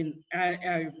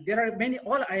 there are many,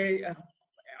 all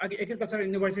agricultural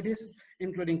universities,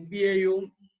 including PAU,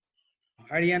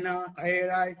 Haryana,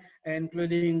 IRI,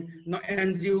 including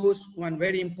NGOs, one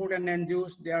very important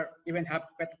NGOs, they are even have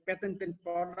patented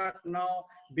product now,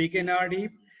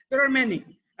 BKNRD. There are many.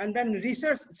 And then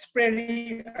research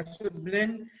spreading, I should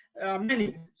name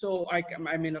many. So I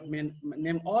may not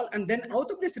name all. And then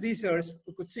out of this research,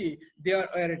 we could see there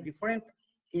are different,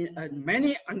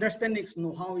 many understandings,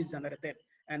 know-how is generated.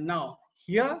 And now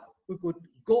here we could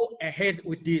go ahead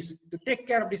with this to take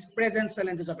care of these present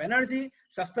challenges of energy,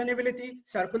 sustainability,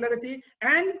 circularity,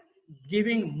 and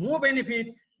giving more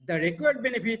benefit, the required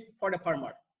benefit for the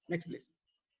farmer. Next, please.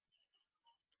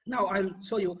 Now I'll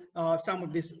show you some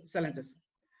of these challenges.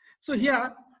 So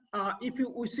here, if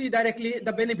we see directly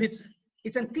the benefits,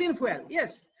 it's a clean fuel,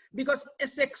 yes, because a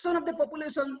section of the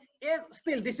population is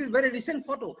still, this is very recent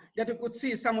photo that you could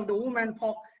see some of the women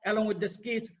folk along with the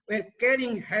kids were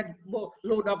carrying head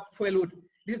load of fuel wood.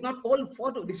 This is not old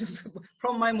photo, this is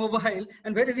from my mobile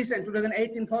and very recent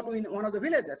 2018 photo in one of the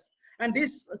villages. And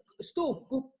this stove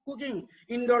cooking,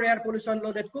 indoor air pollution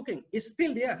loaded cooking is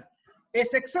still there. A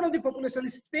section of the population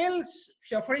is still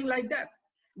suffering like that.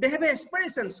 They have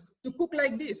aspirations to cook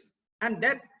like this, and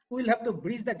that will have to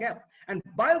bridge the gap. And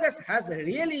biogas has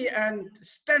really a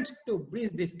strength to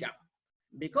bridge this gap,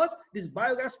 because this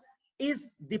biogas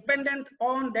is dependent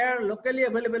on their locally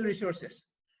available resources,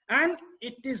 and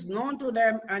it is known to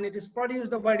them, and it is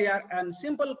produced over here, and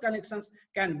simple connections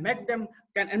can make them,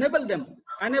 can enable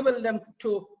them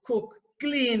to cook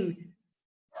clean,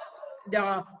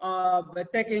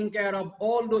 taking care of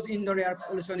all those indoor air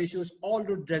pollution issues, all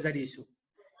those drudgery issues.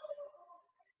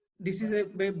 This is a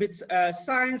bit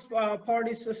science for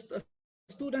these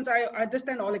students. I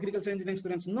understand all agriculture engineering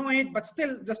students know it, but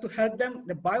still just to help them,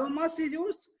 the biomass is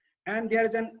used, and there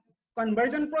is a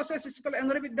conversion process, it's called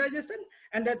anaerobic digestion,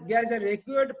 and that there is a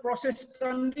required process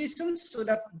conditions so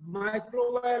that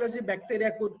microbiology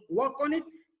bacteria could work on it,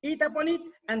 eat upon it,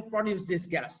 and produce this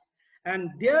gas.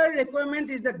 And their requirement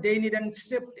is that they need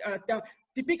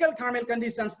typical thermal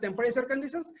conditions, temperature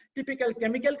conditions, typical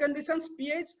chemical conditions,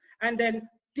 pH, and then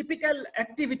typical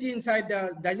activity inside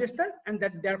the digester, and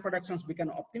that their productions become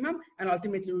optimum, and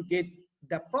ultimately we get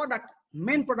the product,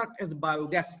 main product as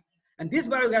biogas. And this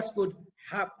biogas could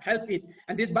help it.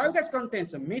 And this biogas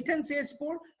contains a methane,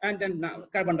 Tezpur, and then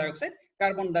carbon dioxide.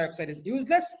 Carbon dioxide is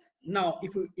useless. Now,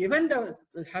 if you even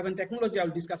have a technology, I'll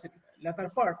discuss it later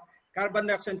part. Carbon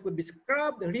dioxide could be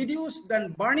scrubbed, reduced,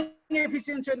 then burning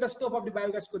efficiency on the stove of the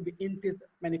biogas could be increased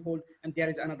manifold, and there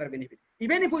is another benefit.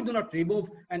 Even if we do not remove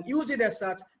and use it as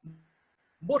such,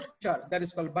 both that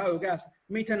is called biogas,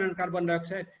 methane and carbon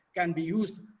dioxide can be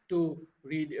used to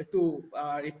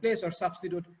replace or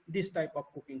substitute this type of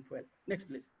cooking fuel. Next,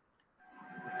 please.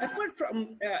 Apart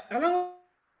from along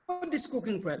with this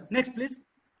cooking fuel, next, please.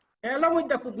 along with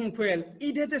the cooking fuel,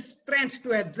 it has a strength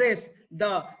to address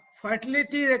the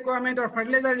fertility requirement or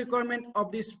fertilizer requirement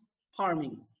of these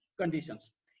farming conditions.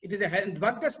 It is a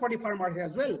advantage for the farmers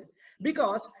as well,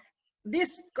 because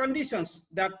these conditions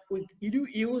that we do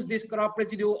use this crop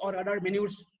residue or other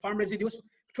manures, farm residues,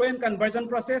 through a conversion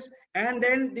process, and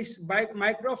then these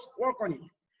microbes work on it.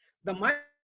 The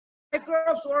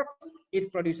microbes work,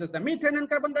 it produces the methane and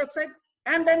carbon dioxide,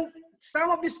 and then some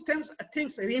of these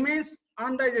things remains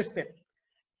undigested.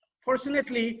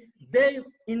 Fortunately, they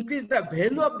increase the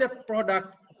value of the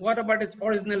product, whatever its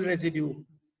original residue.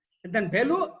 And then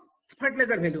value,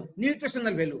 fertilizer value,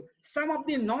 nutritional value. Some of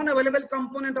the non-available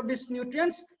component of these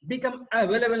nutrients become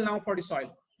available now for the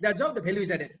soil. That's how the value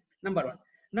is added, number one.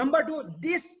 Number two,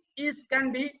 this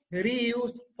can be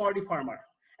reused for the farmer.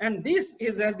 And this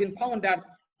has been found that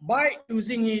by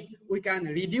using it, we can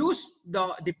reduce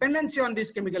the dependency on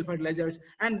these chemical fertilizers.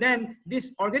 And then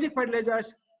these organic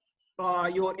fertilizers,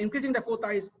 you're increasing the quota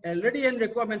is already a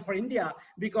requirement for India,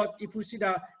 because if you see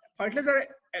the fertilizer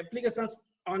applications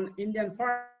on Indian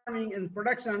farming and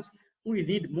productions, we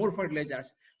need more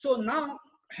fertilizers. So now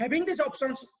having these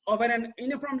options of an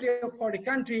uniformly for the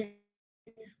country,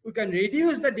 we can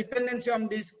reduce the dependency on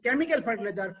this chemical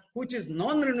fertilizer, which is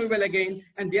non-renewable again,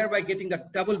 and thereby getting the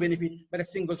double benefit by a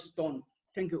single stone.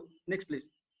 Thank you. Next, please.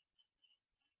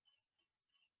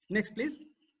 Next, please.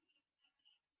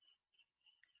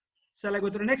 Shall I go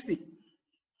to the next thing?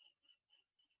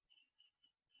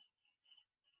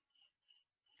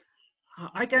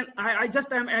 I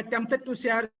just am attempted to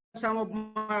share some of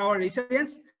our research.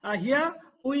 Here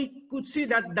we could see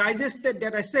that digested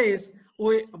data says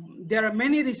there are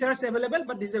many research available,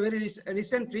 but this is a very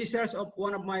recent research of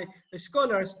one of my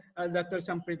scholars, Dr.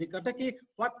 Sampriti Kataki.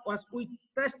 What was we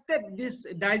tested this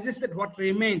digested what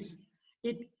remains.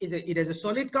 It is a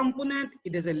solid component,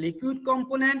 it is a liquid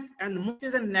component, and it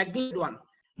is a neglected one.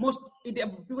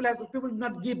 People do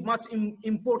not give much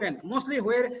importance. Mostly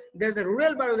where there's a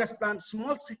rural biogas plant,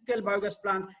 small scale biogas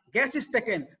plant, gas is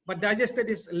taken, but digested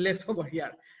is left over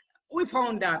here. We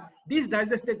found that this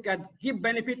digested can give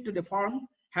benefit to the farm,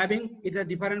 having it a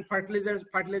different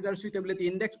fertilizer suitability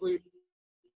index. We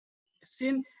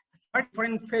seen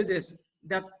different phases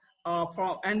that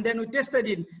and then we tested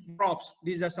in crops.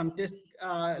 These are some test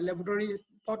laboratory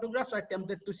photographs I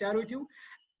attempted to share with you.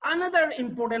 Another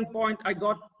important point, I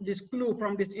got this clue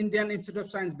from this Indian Institute of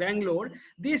Science, Bangalore.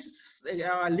 This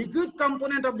liquid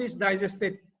component of this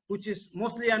digestate, which is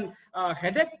mostly an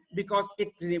headache because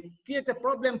it creates a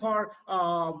problem for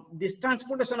this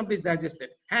transportation of this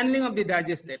digestate, handling of the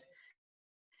digestate.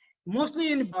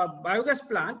 Mostly in biogas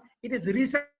plant, it is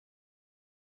recirculated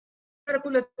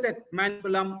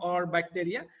manipulum or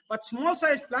bacteria, but small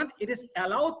size plant, it is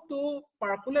allowed to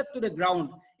percolate to the ground.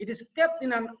 It is kept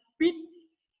in a pit,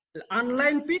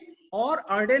 unlined pit or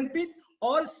ardent pit,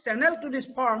 or channel to this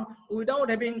farm without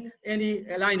having any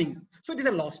lining. So it is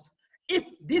a lost. If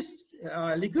this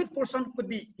liquid portion could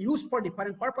be used for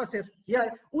different purposes,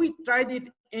 here we tried it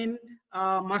in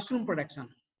mushroom production.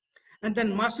 And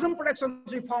then mushroom production,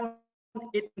 we found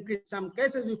it in some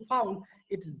cases we found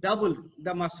it's double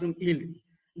the mushroom yield.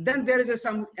 Then there is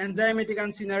some enzymatic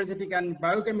and synergetic and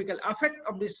biochemical effect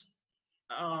of this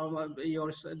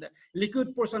the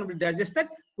liquid portion of the digestate,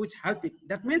 which help it.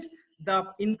 That means the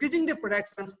increasing the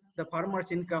productions, the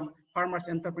farmers' income, farmers'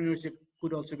 entrepreneurship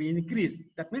could also be increased.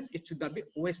 That means it should not be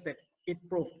wasted. It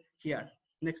proved here.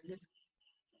 Next, please.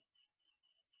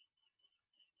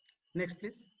 Next,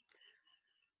 please.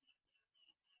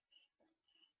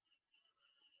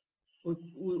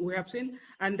 We have seen,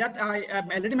 and that I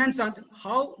already mentioned,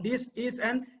 how this is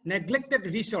an neglected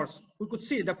resource. We could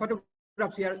see the photographs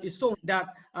here is shown that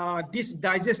this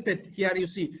digested here, you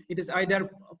see, it is either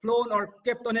flown or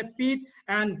kept on a pit,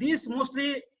 and this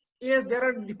mostly is there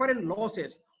are different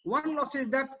losses. One loss is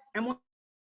that ammonia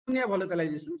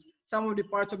volatilizations. Some of the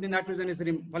parts of the nitrogen is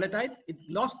volatile, it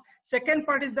lost. Second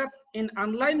part is that in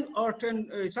unlined or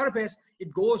surface,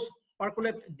 it goes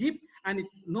percolate deep and it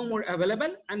no more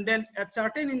available, and then at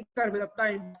certain interval of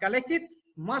time collected,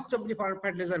 much of the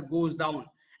fertilizer goes down.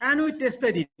 And we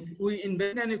tested it, we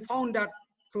invested, and we found that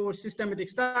through systematic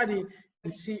study,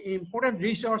 we see important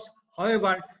resource.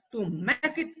 However, to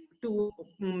make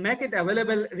it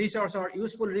available resource or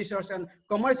useful resource and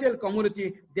commercial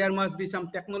commodity, there must be some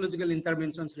technological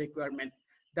interventions requirement.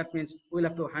 That means we'll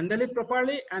have to handle it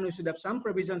properly, and we should have some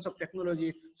provisions of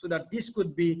technology so that this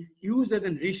could be used as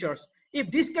a resource.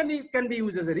 If this can be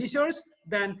used as a resource,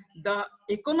 then the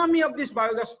economy of this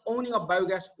biogas, owning of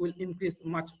biogas, will increase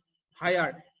much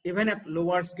higher, even at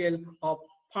lower scale of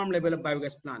farm level of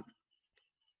biogas plant.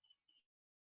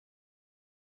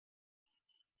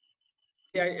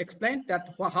 I explained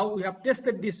that how we have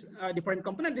tested this different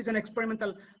component is an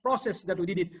experimental process that we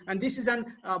did it. And this is an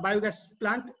biogas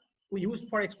plant we used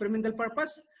for experimental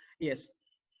purpose. Yes.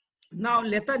 Now,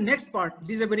 next part,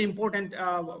 this is a very important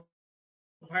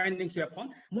findings we have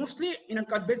found. Mostly in a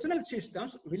conventional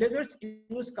systems, villagers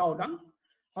use cow dung.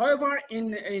 However,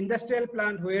 in industrial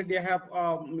plant where they have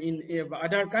in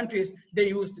other countries, they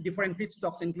use different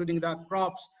feedstocks, including the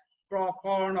crops,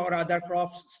 corn or other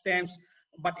crops, stems.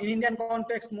 But in Indian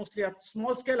context, mostly at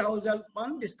small scale household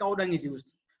farm, this cow dung is used.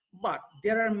 But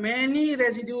there are many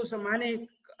residues, many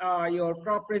your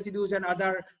crop residues and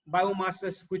other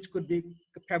biomasses which could be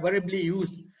favorably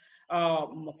used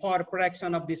for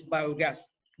production of this biogas.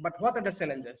 But what are the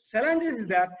challenges? Challenges is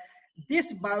that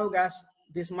this biogas,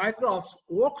 this microbes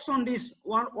works on this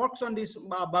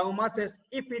biomasses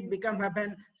if it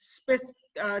happen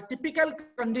typical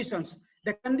conditions.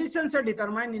 The conditions are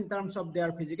determined in terms of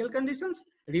their physical conditions,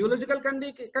 rheological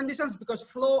conditions, because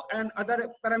flow and other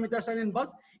parameters are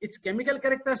involved, its chemical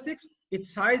characteristics,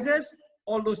 its sizes,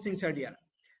 all those things are there.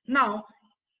 Now,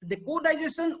 the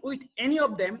co-digestion with any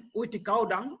of them, with the cow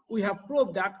dung, we have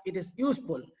proved that it is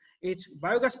useful. Its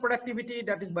biogas productivity,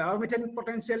 that is biomethane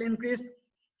potential increased.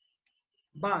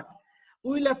 But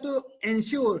we will have to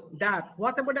ensure that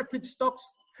whatever the feedstocks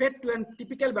fed to a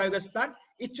typical biogas plant,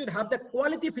 it should have the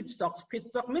quality feedstocks.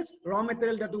 Feedstock means raw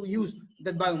material that we use,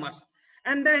 that biomass.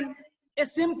 And then a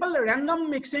simple random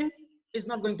mixing is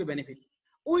not going to benefit.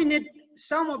 We need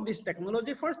some of this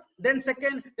technology first, then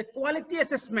second, the quality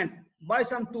assessment by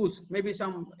some tools, maybe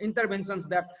some interventions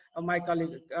that my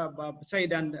colleague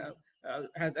Syed and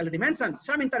has already mentioned,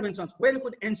 some interventions where you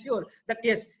could ensure that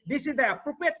yes, this is the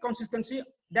appropriate consistency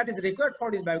that is required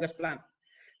for this biogas plant.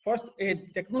 First, a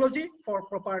technology for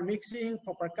proper mixing,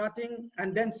 proper cutting,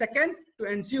 and then second, to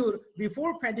ensure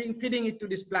before feeding it to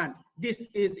this plant. This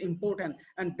is important,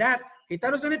 and that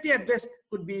heterogeneity address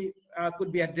could be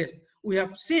addressed. We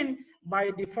have seen by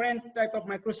different type of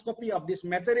microscopy of these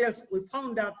materials, we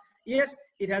found that yes,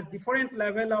 it has different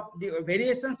level of the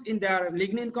variations in their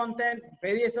lignin content,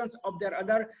 variations of their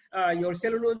other your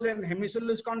cellulose and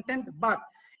hemicellulose content, but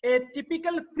a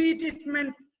typical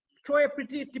pre-treatment, through a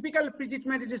typical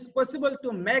pre-treatment, it is possible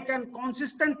to make a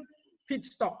consistent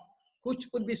feedstock which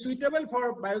could be suitable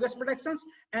for biogas productions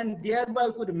and thereby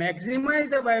could maximize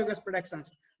the biogas productions.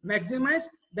 Maximizing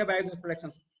the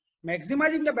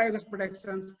biogas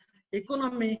productions,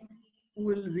 economy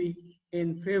will be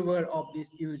in favor of these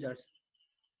users.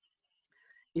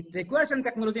 It requires some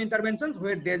technology interventions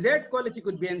where desert quality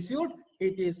could be ensured.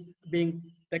 It is being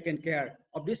taken care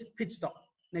of this feedstock.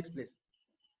 Next, please.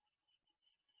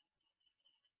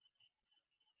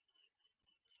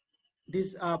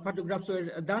 These photographs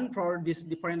were done for this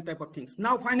different type of things.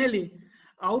 Now, finally,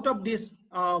 out of this,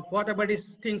 whatever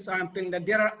these things, I am saying that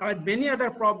there are many other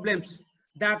problems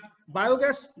that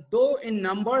biogas, though in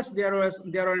numbers, there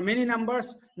are many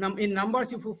numbers. In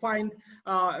numbers, if you find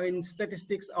in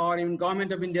statistics or in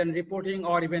Government of India reporting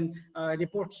or even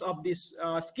reports of these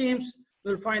schemes,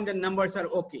 you'll find the numbers are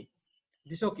okay.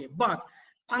 This is okay, but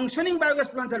functioning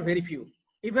biogas plants are very few.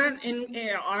 Even in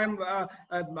it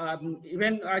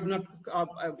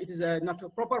is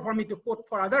not proper for me to quote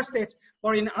for other states,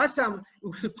 or in Assam, you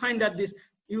will find that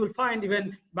you will find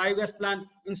even biogas plant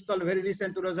installed very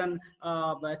recent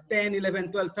 2010,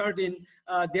 11, 12, 13.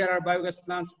 There are biogas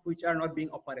plants which are not being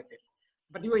operated.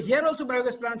 But you will hear also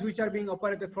biogas plants which are being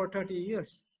operated for 30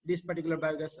 years. This particular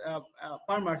biogas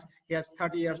farmers, he has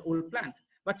 30 years old plant.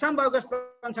 But some biogas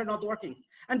plants are not working.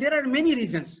 And there are many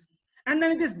reasons. And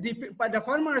then it is by the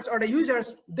farmers or the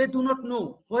users, they do not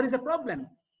know what is the problem.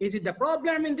 Is it the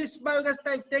problem in this biogas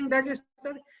tank digester?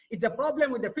 It's a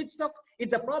problem with the feedstock.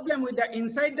 It's a problem with the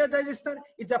inside the digester.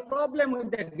 It's a problem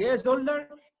with the gas holder.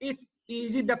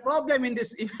 Is it the problem in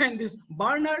this even this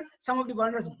burner? Some of the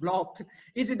burners blocked.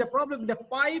 Is it the problem with the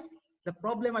pipe? The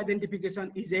problem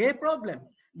identification is a problem.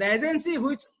 The agency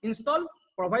which install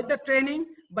provide the training,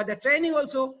 but the training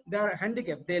also they are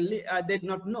handicapped. They did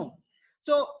not know.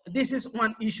 So this is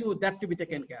one issue that to be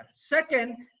taken care.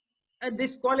 Second,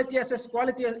 this quality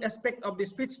aspect of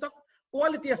this feedstock,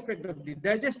 quality aspect of the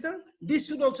digester, this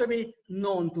should also be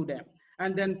known to them.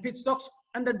 And then feedstocks,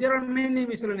 and that there are many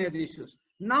miscellaneous issues.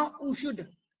 Now we should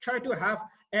try to have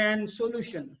a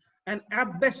solution, an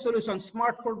app-based solution,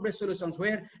 smartphone-based solutions,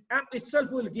 where app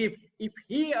itself will give, if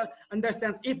he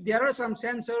understands, if there are some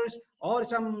sensors or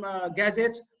some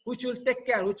gadgets which will take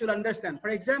care, which will understand. For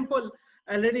example,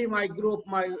 already my group,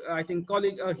 I think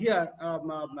colleague here,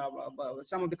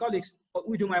 some of the colleagues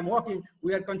with whom I'm working,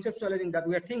 we are conceptualizing that.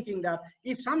 We are thinking that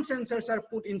if some sensors are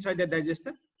put inside the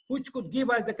digester, which could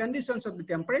give us the conditions of the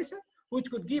temperature, which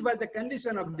could give us the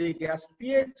condition of the gas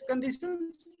pH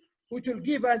conditions, which will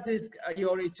give us this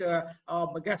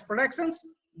gas productions,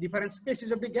 different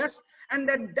species of the gas, and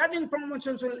then that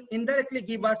information will indirectly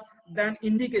give us then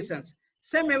indications.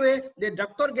 Same way, the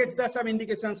doctor gets some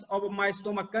indications of my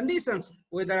stomach conditions,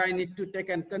 whether I need to take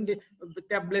a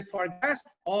tablet for gas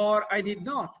or I did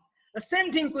not. The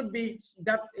same thing could be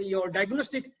that your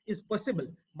diagnostic is possible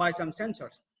by some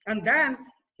sensors. And then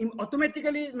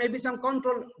automatically, maybe some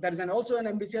control, there is also an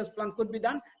ambitious plan could be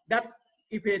done, that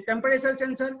if a temperature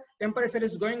sensor, temperature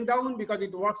is going down because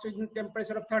it works with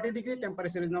temperature of 30 degrees,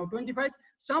 temperature is now 25,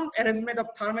 some arrangement of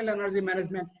thermal energy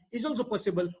management is also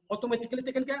possible, automatically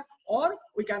taken care, or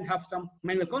we can have some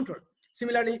manual control.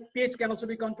 Similarly, pH can also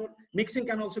be controlled, mixing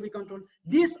can also be controlled.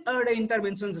 These are the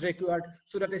interventions required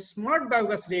so that a smart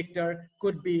biogas reactor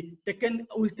could be taken,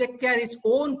 will take care of its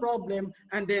own problem,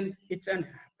 and then it's a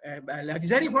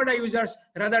luxury for the users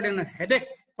rather than a headache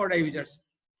for the users.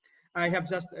 I have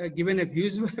just given a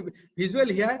visual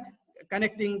here,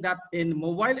 connecting that in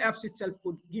mobile apps itself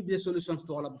could give the solutions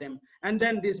to all of them. And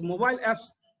then these mobile apps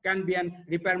can be an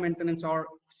repair, maintenance, or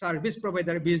service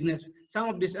provider business. Some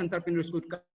of these entrepreneurs could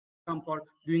come for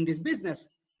doing this business.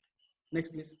 Next,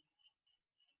 please.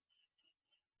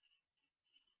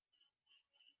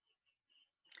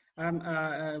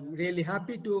 I'm really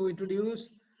happy to introduce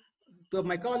to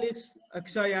my colleagues,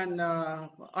 Akshay and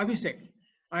Abhishek.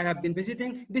 I have been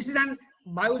visiting. This is an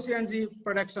bio-CNG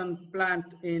production plant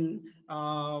in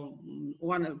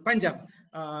Punjab,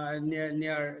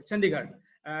 near Chandigarh.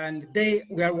 And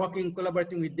we are working,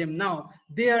 collaborating with them now.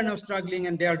 They are now struggling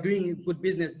and they are doing good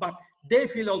business, but they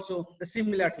feel also the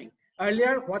similar thing.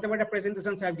 Earlier, whatever the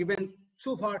presentations I have given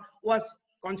so far was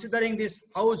considering this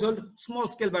household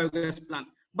small-scale biogas plant.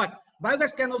 But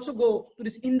biogas can also go to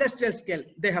this industrial scale,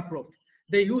 they have proved.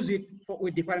 They use it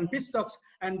with different feedstocks,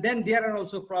 and then there are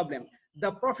also problems.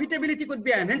 The profitability could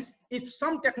be enhanced if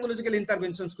some technological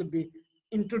interventions could be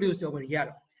introduced over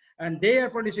here. And they are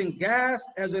producing gas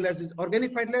as well as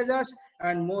organic fertilizers,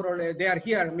 and more or less they are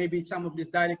here. Maybe some of this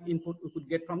direct input we could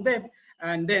get from them.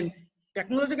 And then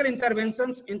technological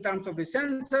interventions in terms of the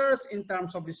sensors, in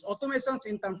terms of these automations,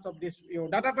 in terms of this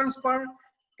data transfer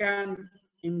can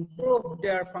improve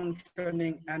their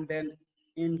functioning and then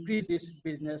increase this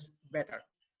business better.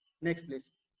 Next, please.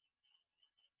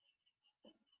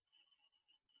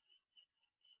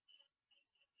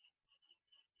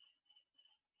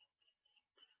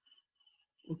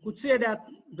 We could say that,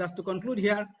 just to conclude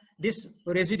here, this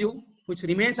residue which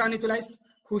remains unutilized,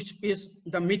 which is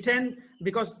the methane,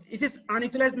 because it is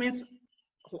unutilized means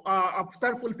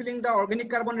after fulfilling the organic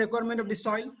carbon requirement of the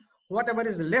soil, whatever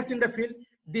is left in the field,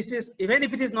 this is, even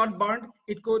if it is not burned,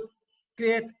 it could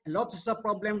create lots of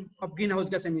problem of greenhouse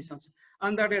gas emissions.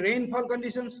 Under the rainfall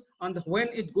conditions, and when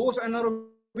it goes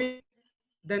anaerobic,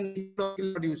 then it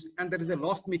will produce, and there is a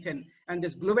lost methane, and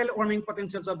this global warming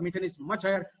potentials of methane is much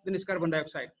higher than its carbon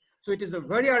dioxide. So it is a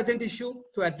very urgent issue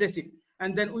to address it.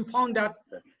 And then we found that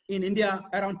in India,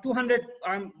 around 200,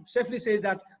 I'm safely say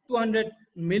that 200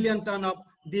 million ton of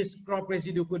this crop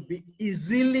residue could be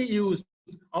easily used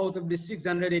out of the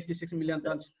 686 million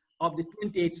tons of the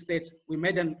 28 states. We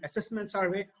made an assessment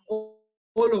survey all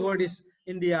over this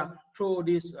India through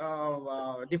these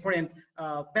different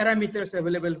parameters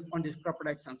available on these crop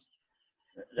productions.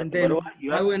 And then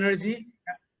bioenergy,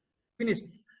 finished.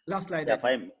 Last slide. Yeah,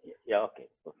 fine. Yeah, okay.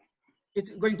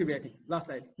 It's going to be, I think, last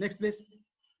slide. Next, please.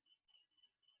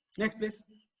 Next, please.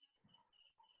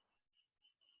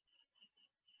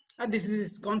 And this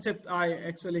is concept I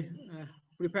actually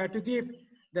prepared to give,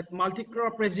 that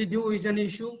multi-crop residue is an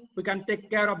issue. We can take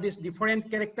care of these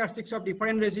different characteristics of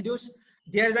different residues.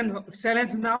 There is an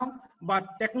challenge now, but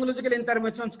technological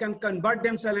interventions can convert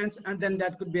them challenge, and then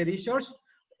that could be a resource.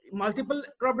 Multiple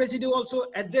crop residue also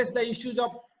address the issues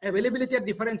of availability at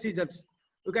different seasons.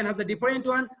 We can have the different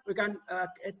one, we can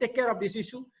take care of this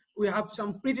issue. We have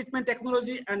some pre-treatment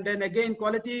technology, and then again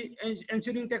quality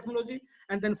ensuring technology,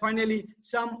 and then finally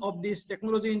some of this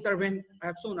technology intervene. I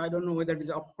have shown, I don't know whether it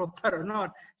is proper or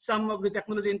not, some of the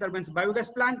technology intervenes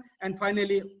biogas plant, and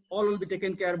finally all will be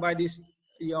taken care by this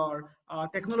your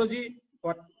technology,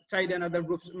 what Syed and other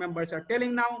groups members are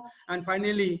telling now. And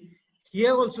finally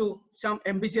here also some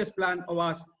ambitious plan of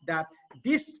us that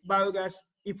this biogas,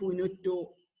 if we need to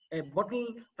a bottle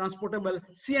transportable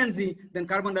CNG, then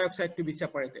carbon dioxide to be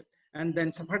separated, and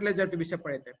then fertilizer to be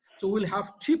separated. So we'll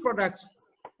have 3 products,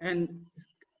 and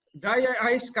dry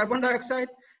ice, carbon dioxide,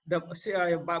 the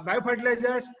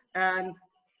biofertilizers, and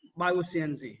bio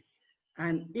CNG.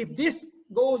 And if this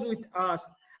goes with us,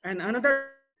 and another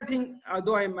thing,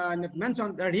 although I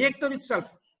mentioned the reactor itself,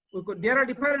 There are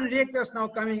different reactors now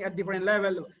coming at different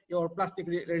level. Your plastic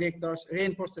reactors,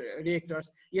 reinforced reactors.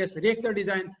 Yes, reactor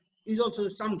design is also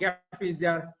some gap is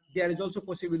there. There is also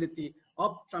possibility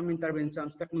of some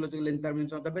interventions, technological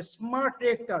interventions. The smart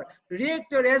reactor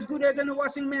as good as a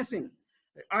washing machine.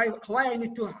 Why I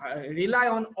need to rely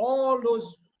on all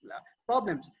those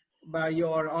problems by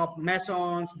your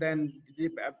masons, then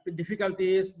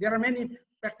difficulties. There are many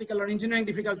practical or engineering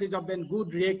difficulties of then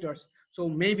good reactors. So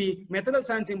maybe material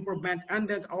science improvement and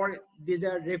that our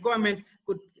desired requirement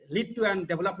could lead to an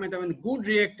development of a good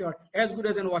reactor as good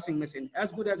as a washing machine,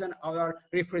 as good as our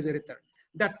refrigerator.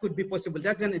 That could be possible.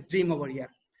 That's a dream over here.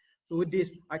 So with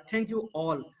this, I thank you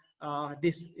all.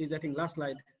 This is, I think, last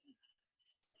slide.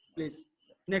 Please,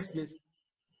 next, please.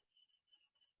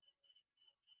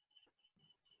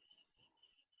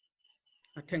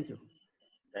 Thank you.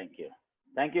 Thank you.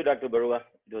 Thank you, Dr. Baruah.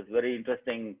 It was very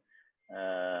interesting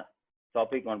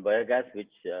topic on biogas,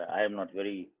 which I am not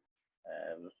very,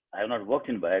 I have not worked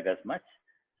in biogas much,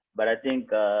 but I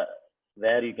think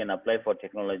where you can apply for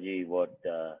technology, what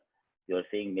you're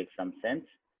saying makes some sense.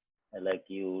 Like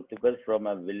you took us from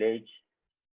a village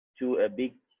to a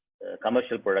big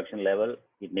commercial production level,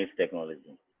 it needs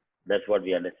technology. That's what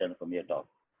we understand from your talk.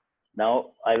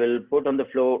 Now, I will put on the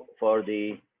floor for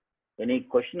any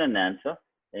question and answer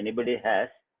anybody has.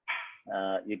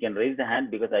 You can raise the hand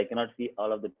because I cannot see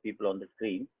all of the people on the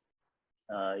screen.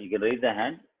 You can raise the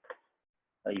hand.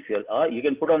 If you're, you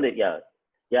can put on the,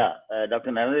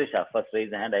 Dr. Naresh first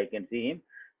raise the hand, I can see him.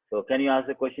 So can you ask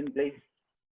the question, please?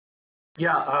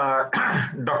 Yeah,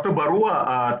 Dr.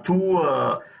 Baruah, two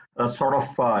sort of,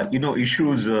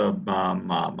 issues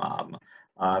that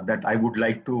I would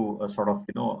like to sort of,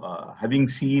 having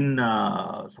seen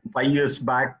some 5 years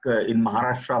back in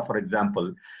Maharashtra, for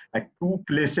example, at two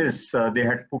places, they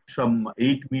had put some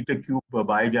 8-meter cube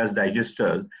biogas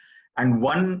digesters, and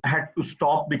one had to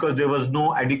stop because there was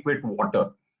no adequate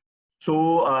water.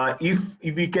 So if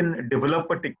we can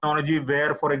develop a technology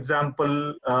where, for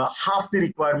example, half the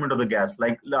requirement of the gas,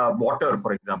 like water,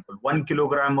 for example, 1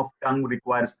 kilogram of tongue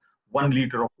requires 1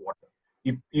 liter of water.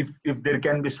 If there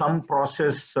can be some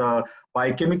process,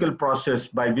 biochemical process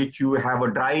by which you have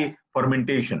a dry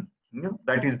fermentation,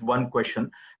 that is one question.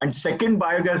 And second,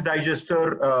 biogas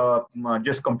digester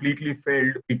just completely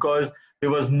failed because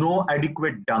there was no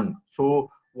adequate dung.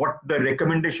 So what the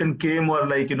recommendation came was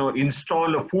like,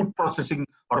 install a food processing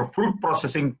or a fruit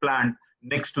processing plant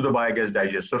next to the biogas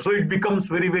digester. So it becomes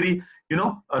very, very,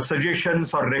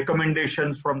 suggestions or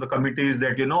recommendations from the committees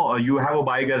that, you have a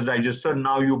biogas digester,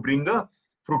 now you bring a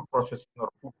fruit processing or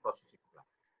food processing plant.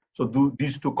 So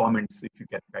these two comments, if you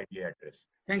can kindly address.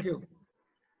 Thank you.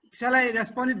 Shall I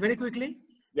respond it very quickly?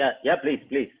 Yeah,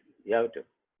 please. You have to.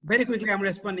 Very quickly, I'm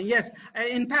responding. Yes,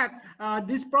 in fact,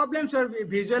 these problems are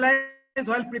visualized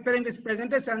while preparing these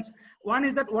presentations. One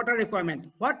is that water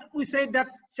requirement. What we said that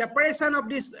separation of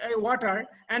this water,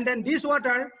 and then this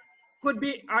water could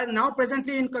be now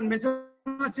presently in conventional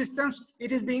systems,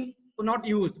 it is being not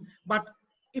used. But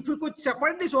if we could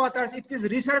separate these waters, it is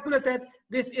recirculated,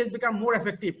 this is become more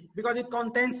effective because it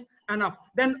contains enough.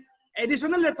 Then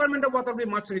additional requirement of water will be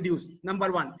much reduced,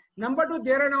 number one. Number two,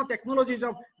 there are now technologies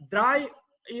of dry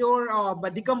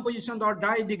decomposition or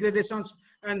dry degradations,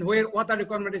 and where water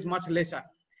requirement is much lesser.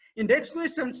 In next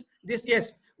questions,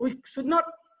 yes, we should not,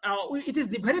 it is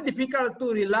very difficult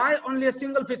to rely only a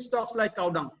single feedstock like cow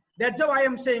dung. That's how I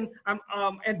am saying, I'm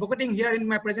advocating here in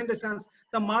my presentations,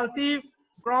 the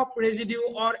multi-crop residue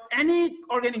or any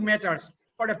organic matters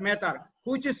for that matter,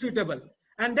 which is suitable.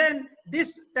 And then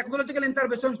these technological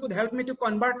interventions could help me to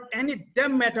convert any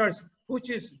damn matters which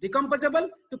is decomposable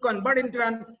to convert into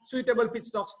an suitable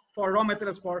feedstocks for raw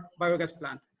materials for biogas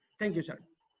plant. Thank you, sir.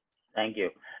 Thank you.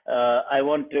 I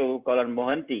want to call on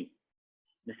Mohanty.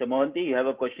 Mr. Mohanty, you have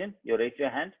a question? You raised your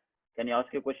hand. Can you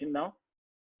ask your question now?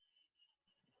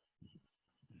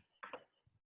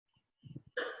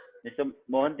 Mr.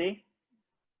 Mohanty?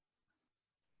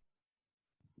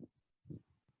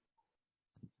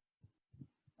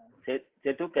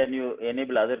 Setu, can you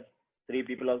enable other 3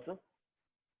 people also?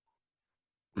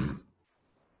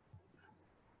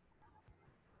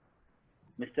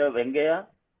 Mr. Vengaya,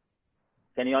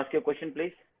 can you ask your question,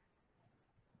 please?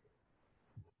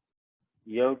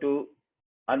 You have to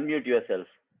unmute yourself.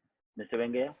 Mr.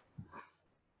 Vengaya.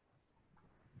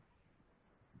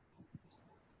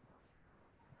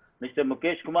 Mr.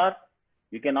 Mukesh Kumar,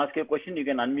 you can ask your question. You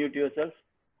can unmute yourself.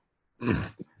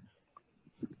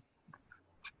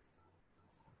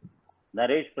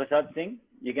 Naresh Prasad Singh,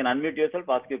 you can unmute yourself,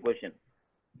 ask your question.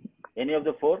 Any of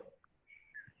the 4?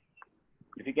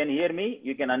 If you can hear me,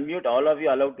 you can unmute. All of you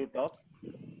allowed to talk.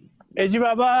 Eji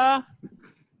Baba.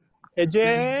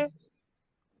 Ajay.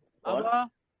 On. Abba.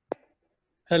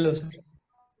 Hello, sir.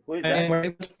 Who is I that? am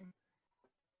audible.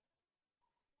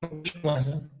 Kushwaha,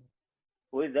 sir.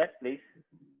 Who is that, please?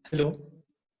 Hello.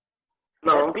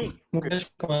 Hello. Speak. Mukesh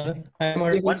Kumar. I am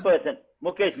audible. One person.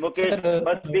 Mukesh. Sir,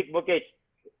 First speak, Mukesh.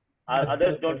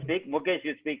 Others don't sir. speak. Mukesh,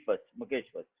 you speak first. Mukesh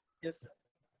first. Yes, sir.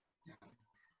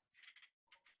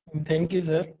 Thank you,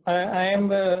 sir. I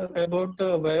am about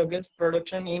biogas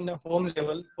production in home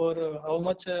level for how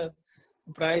much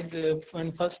price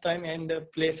and first time and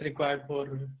place required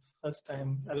for first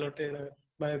time allotted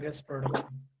biogas production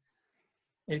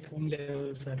at home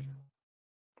level, sir.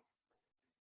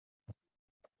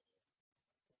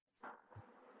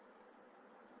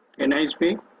 Can I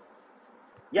speak?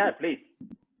 Yeah, please.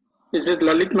 This is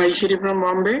Lalit Maheshwari from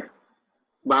Bombay.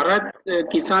 Bharat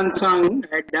Kisan Sangh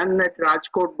had done at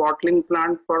Rajkot bottling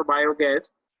plant for biogas,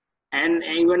 and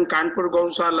even Kanpur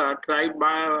Gausala tried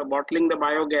bottling the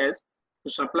biogas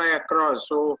to supply across.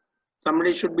 So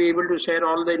somebody should be able to share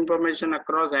all the information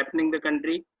across happening in the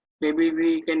country. Maybe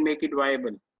we can make it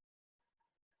viable.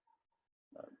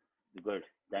 Good.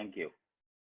 Thank you.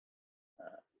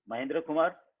 Mahendra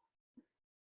Kumar.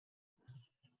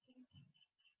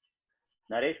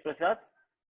 Naresh Prasad.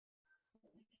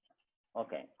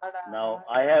 Okay. Now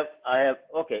I have.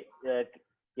 Okay.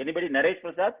 Anybody? Naresh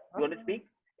Prasad, you want to speak?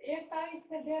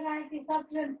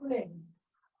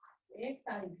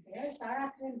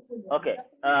 Okay.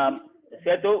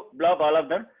 Setu, block all of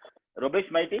them. Robesh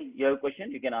Mighty, you have a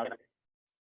question? You can ask.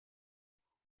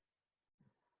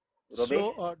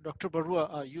 So, Dr.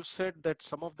 Baruah, you said that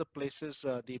some of the places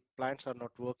the plants are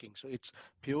not working. So it's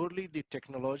purely the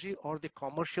technology or the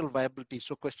commercial viability.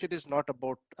 So question is not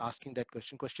about asking that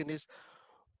question. Question is,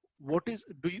 what is,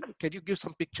 can you give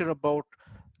some picture about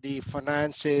the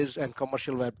finances and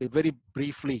commercial viability very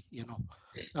briefly, you know,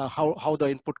 how the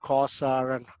input costs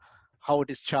are and how it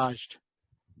is charged?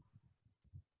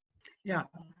 Yeah.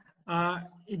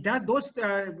 Those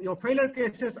your failure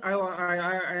cases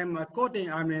I am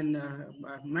quoting, I mean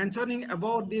mentioning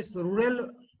about this rural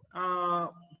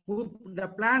the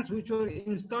plants which were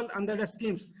installed under the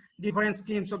schemes, different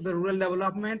schemes of the rural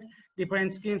development,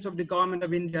 different schemes of the government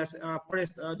of India's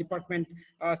forest department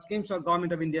schemes or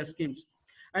government of India schemes.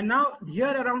 And now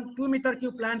here around 2 meter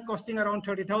cube plant costing around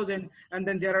 30,000, and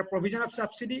then there are provision of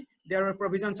subsidy, there are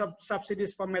provisions of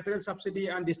subsidies for material subsidy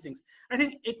and these things. I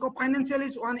think eco-financial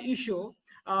is one issue.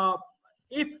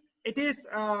 If it is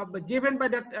given by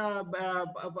that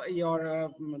your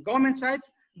government sides,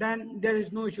 then there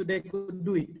is no issue, they could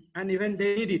do it, and even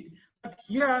they need it. But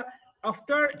here,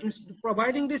 after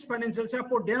providing this financial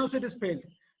support, then also it is failed.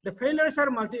 The failures are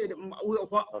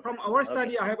from our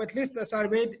study, I have at least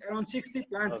surveyed around 60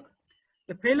 plants.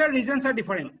 The failure reasons are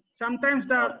different. Sometimes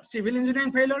the civil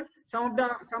engineering failure,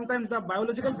 sometimes the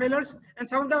biological failures, and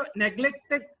some of the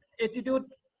neglected attitude,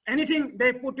 anything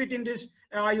they put it in this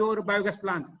your biogas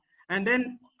plant. And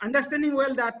then understanding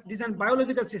well that this is a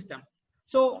biological system.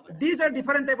 So these are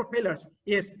different type of failures.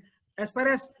 Yes. As far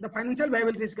as the financial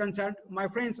viability is concerned, my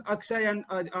friends Akshay and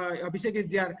Abhishek is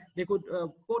there. They could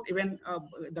quote even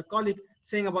the colleague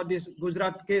saying about this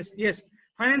Gujarat case. Yes,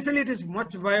 financially it is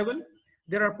much viable.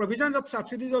 There are provisions of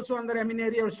subsidies also under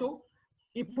MNRE also.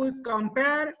 If we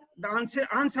compare the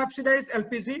unsubsidized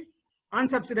LPG,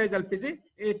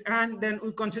 and then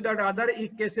we consider other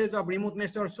cases of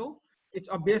remoteness also, it's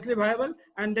obviously viable.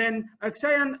 And then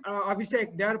Akshay and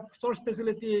Abhishek, their source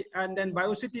facility and then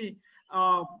Biocity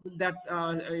that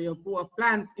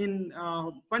plant in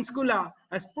Panchkula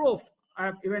has proved. I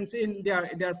have even seen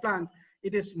their plant.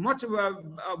 It is much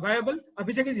viable.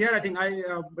 Abhishek is here. I think I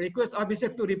request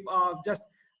Abhishek to just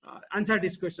answer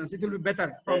these questions. It will be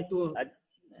better from to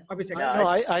Abhishek. No,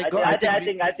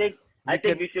 I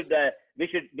think we should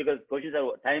because questions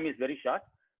are time is very short.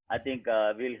 I think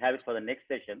we'll have it for the next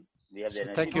session. We have the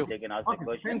energy. Thank you. They can ask the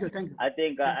question. Thank you. I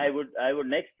think I would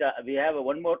next. We have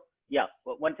one more. Yeah,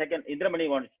 1 second. Indramani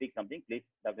wants to speak something, please,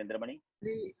 Dr. Indramani.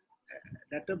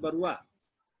 Dr. Baruah.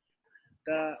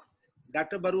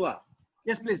 Dr. Baruah.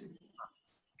 Yes, please.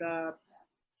 The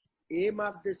aim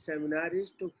of this seminar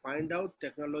is to find out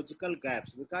technological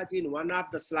gaps, because in one of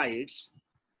the slides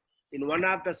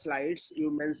you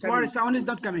mentioned. Sorry, sound is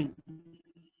not coming.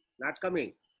 Not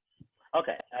coming.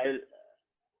 Okay, I'll.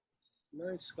 No,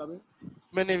 it's coming.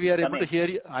 Many we are able to hear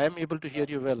you. I am able to hear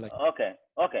you well.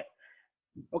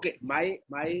 Okay. My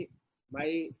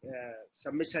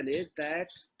submission is that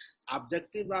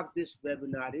objective of this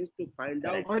webinar is to find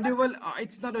out. Audible.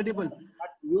 It's not audible.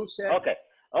 What you said. Okay.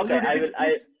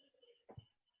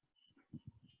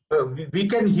 We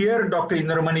can hear Dr.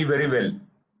 Indramani very well.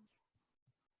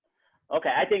 Okay,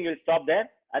 I think we'll stop there.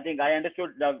 I think I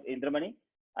understood Dr. Indramani.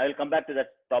 I will come back to that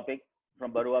topic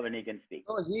from Baruah when he can speak.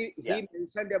 So he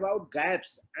mentioned about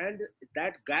gaps, and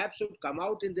that gap should come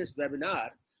out in this webinar,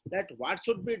 that what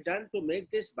should be done to make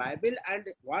this viable and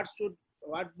what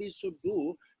we should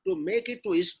do to make it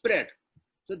to spread.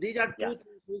 So these are two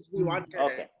things which we wanted.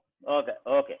 Okay.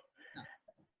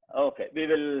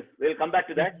 We'll come back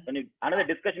to that. When another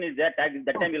discussion is there,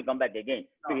 that time we'll come back again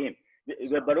to him.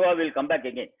 Baruah will come back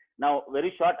again. Now,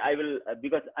 very short, I will,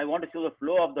 because I want to show the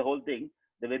flow of the whole thing,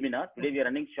 the webinar. Today we are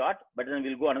running short, but then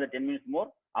we'll go another 10 minutes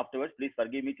more afterwards. Please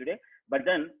forgive me today. But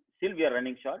then still we are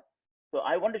running short. So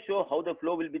I want to show how the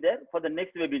flow will be there for the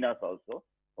next webinars also.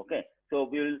 Okay. So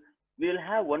we'll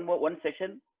have one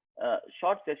session,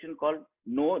 short session called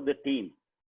Know the Team.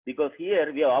 Because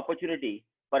here we have opportunity.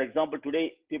 For example,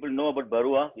 today people know about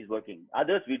Baruah is working.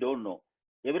 Others we don't know.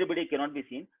 Everybody cannot be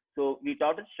seen. So we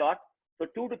taught it short. So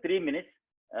 2 to 3 minutes.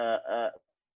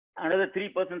 Another 3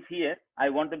 persons here. I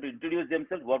want them to introduce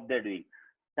themselves, what they're doing.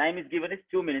 Time is given is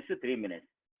 2 minutes to 3 minutes.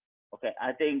 Okay.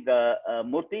 I think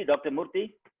Murthy, Dr.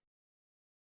 Murthy.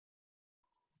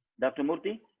 Dr.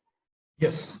 Murthy.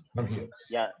 Yes, I'm here.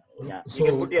 Yeah. So, you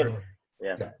can put your,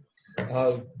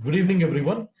 good evening,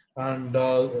 everyone. And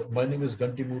my name is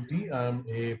Ganti Murthy. I'm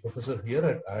a professor here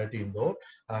at IIT Indore.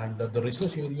 And the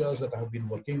research areas that I have been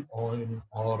working on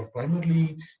are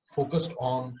primarily focused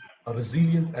on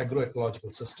resilient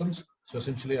agroecological systems. So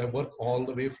essentially, I work all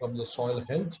the way from the soil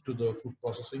health to the food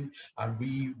processing, and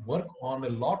we work on a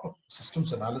lot of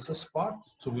systems analysis part.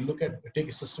 So we take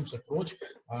a systems approach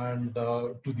and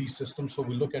to these systems. So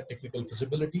we look at technical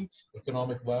feasibility,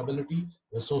 economic viability,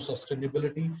 resource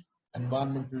sustainability,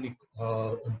 environmentally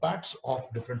impacts of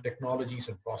different technologies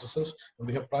and processes. And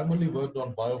we have primarily worked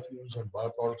on biofuels and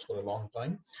bioproducts for a long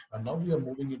time. And now we are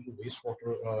moving into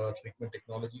wastewater treatment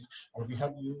technologies. And we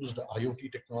have used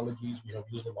IoT technologies. We have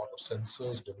used a lot of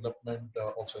sensors, development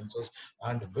of sensors,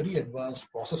 and very advanced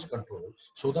process control,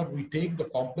 so that we take the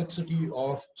complexity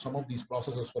of some of these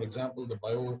processes, for example, the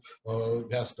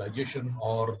biogas digestion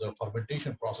or the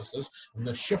fermentation processes, and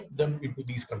then shift them into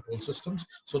these control systems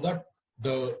so that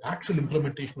the actual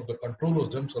implementation of the controllers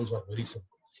themselves are very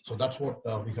simple. So that's what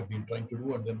we have been trying to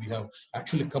do, and then we have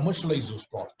actually commercialized those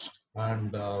products.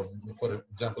 And for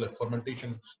example, a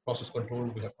fermentation process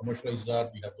control, we have commercialized that.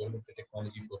 We have developed a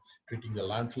technology for treating the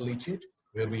landfill leachate,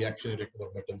 where we actually recover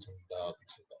metals and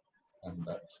things like that. And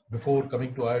before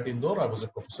coming to IIT Indore, I was a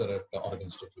professor at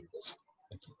Oregon State University.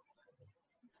 Thank you.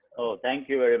 Oh, thank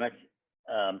you very much.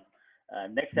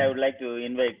 Next, I would like to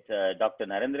invite Dr.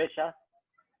 Narendra Shah.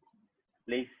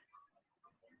 Please,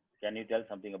 can you tell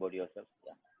something about yourself?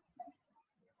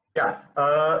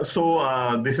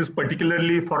 So this is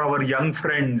particularly for our young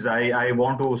friends. I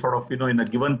want to sort of, in a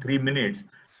given 3 minutes,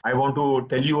 I want to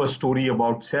tell you a story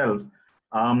about self.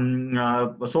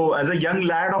 So as a young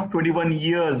lad of 21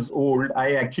 years old,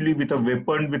 I actually with a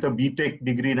BTech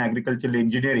degree in agricultural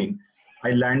engineering,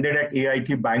 I landed at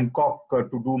AIT Bangkok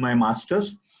to do my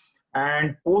master's.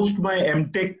 And post my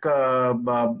MTech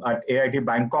at AIT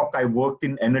Bangkok, I worked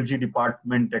in energy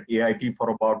department at AIT for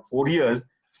about 4 years.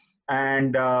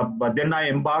 And but then I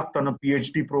embarked on a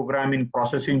PhD program in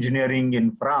process engineering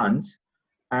in France.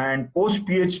 And post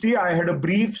PhD, I had a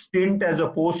brief stint as a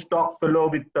postdoc fellow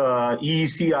with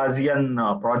EEC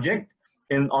ASEAN project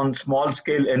on small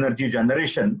scale energy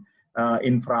generation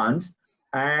in France.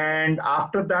 And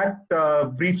after that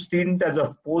brief stint as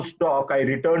a postdoc, I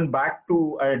returned back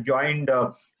to, I joined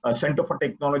a Center for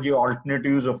Technology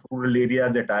Alternatives of Rural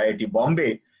Areas at IIT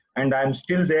Bombay. And I'm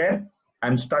still there.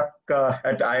 I'm stuck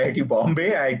at IIT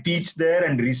Bombay. I teach there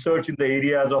and research in the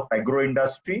areas of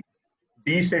agro-industry,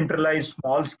 decentralized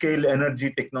small-scale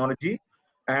energy technology,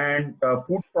 and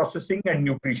food processing and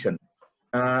nutrition.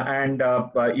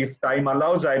 If time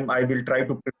allows, I will try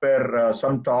to prepare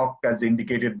some talk as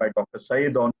indicated by Dr.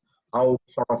 Syed on how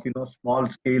sort of,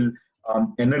 small-scale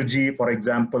energy, for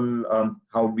example,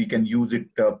 how we can use it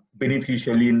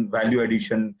beneficially in value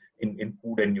addition in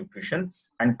food and nutrition.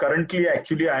 And currently,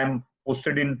 actually, I am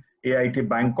posted in AIT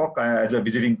Bangkok as a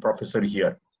visiting professor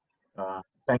here.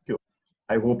 Thank you.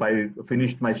 I hope I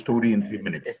finished my story in 3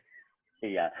 minutes.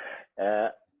 Yeah.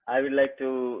 I would like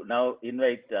to now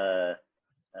invite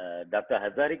Dr.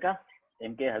 Hazarika,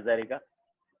 MK Hazarika.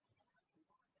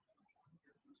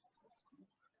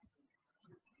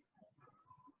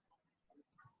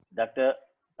 Dr.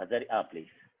 Hazarika, please.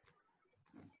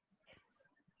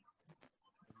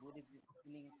 Good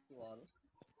evening to all.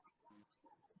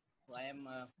 So I am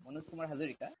Kumar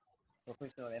Hazarika,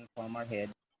 professor and former head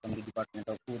from the Department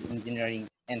of Food Engineering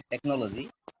and Technology,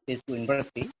 Tezpur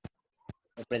University,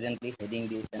 presently heading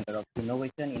the Center of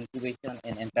Innovation, Incubation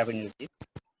and Entrepreneurship.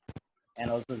 and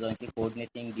also jointly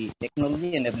coordinating the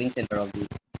Technology Enabling Center of the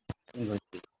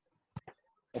university.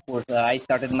 Of course, I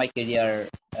started my career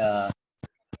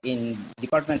in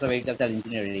Department of Agricultural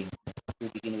Engineering to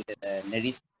begin with at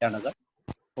Neris, Karnataka,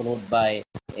 followed by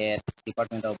a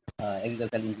Department of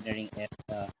Agricultural Engineering at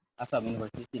Assam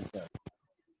University, Silchar.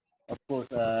 Of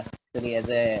course, actually as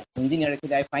an engineer,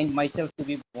 actually I find myself to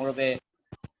be more of a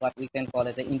what we can call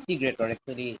as an integrator.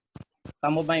 Actually,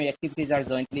 some of my activities are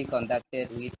jointly conducted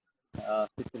with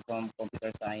people from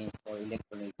computer science or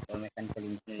electronics or mechanical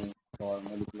engineering or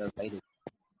molecular biology.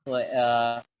 So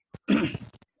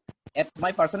at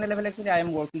my personal level, actually, I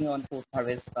am working on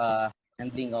post-harvest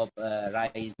handling of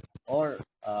rice or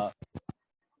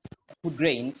food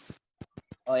grains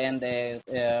and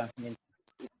means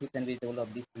fruit and vegetable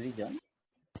of this region.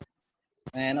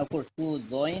 And of course, to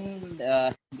join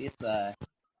this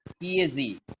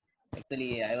PAZ,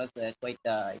 actually, I was quite,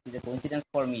 it is a coincidence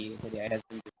for me. Actually, I have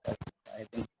been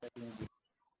discussing this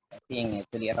thing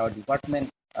actually at our department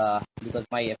because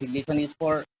my affiliation is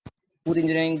for food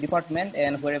engineering department,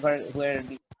 and where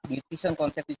the nutrition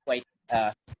concept is quite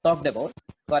talked about.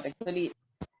 But actually,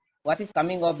 what is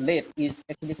coming up late is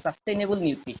actually sustainable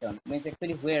nutrition. Means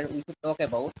actually where we should talk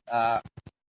about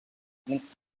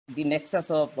means the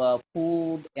nexus of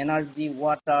food, energy,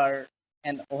 water,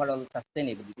 and overall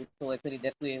sustainability. So actually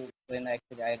that way, when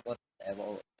actually I got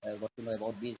to know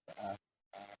about this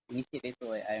initiative,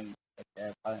 so I am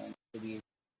to be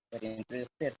very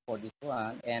interested for this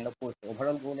one. And of course,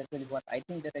 overall goal actually what I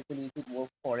think that actually we should work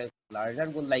for a larger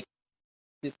goal like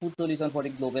the food solution for the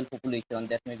global population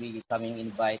that may be coming in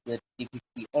by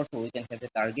 2050. Also, we can have a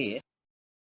target.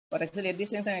 But actually, at the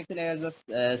same time, actually, I was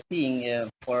just seeing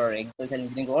for agricultural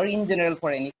engineering or in general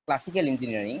for any classical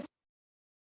engineering,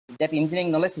 that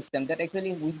engineering knowledge system that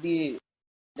actually would be,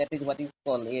 that is what is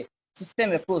called a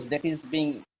system approach that is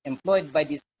being employed by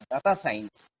this data science,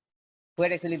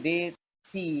 where actually they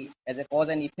see as a cause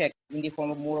and effect in the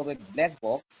form of more of a black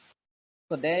box.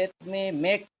 So that may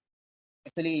make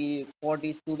actually for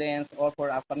the students or for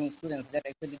upcoming students that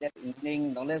actually that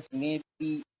engineering knowledge may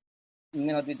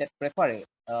not be that preferred,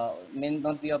 may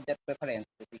not be of that preference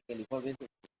basically for this,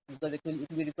 because it will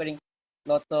be requiring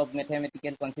lots of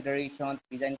mathematical considerations,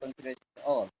 design considerations,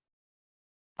 all.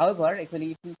 However,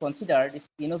 actually, if you consider this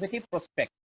innovative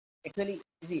prospect, actually,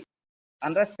 the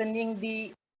understanding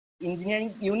the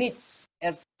engineering units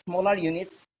as smaller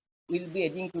units will be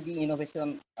adding to the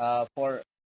innovation for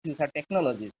future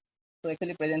technologies. So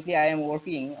actually, presently, I am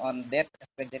working on that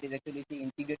aspect, that is actually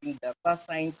integrating data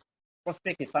science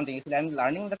perspective. Something actually I'm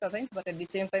learning data science, but at the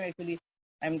same time, actually,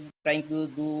 I'm trying to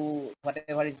do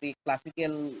whatever is the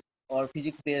classical or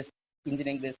physics-based,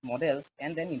 engineering-based models,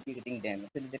 and then integrating them.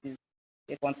 Actually, that is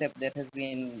a concept that has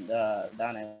been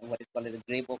done, what is called as a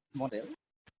gray box model.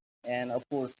 And of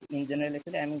course, in general,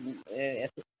 actually,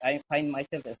 I find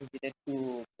myself associated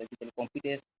to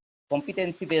basically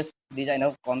competency-based design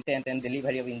of content and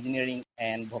delivery of engineering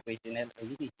and vocational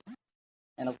education.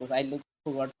 And of course, I look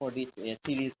forward for this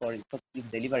series for effective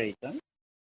deliberation,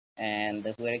 and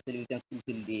where actually we can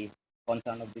fulfill the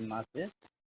concern of the masses.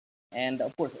 And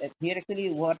of course, here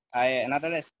actually what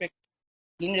another aspect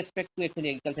in respect to actually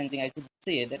agriculture engineering, I should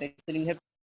say that actually we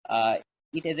have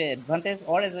it as an advantage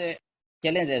or as a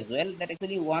challenge as well, that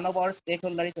actually one of our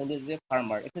stakeholders is always a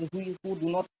farmer, actually who do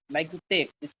not like to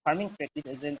take this farming practice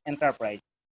as an enterprise.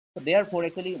 So therefore,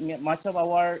 actually much of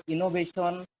our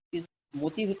innovation is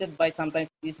motivated by sometimes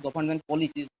these government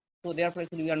policies. So therefore,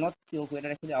 actually we are not sure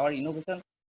whether actually our innovation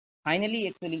finally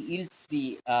actually yields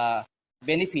the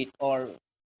benefit or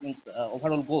means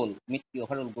overall goal, meets the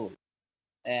overall goal.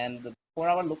 And for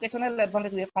our locational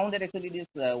advantage, we have found that actually this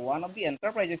one of the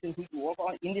enterprises which work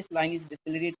on in this line is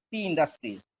basically tea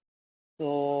industries.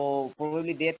 So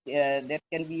probably that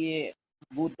can be a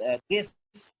good case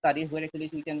study where actually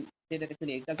we can say that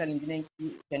actually agricultural engineering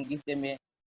can give them a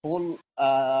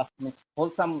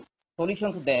wholesome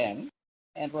solution to them,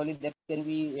 and probably that can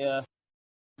be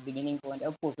beginning point.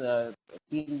 Of course,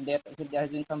 till that actually there has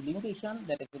been some limitation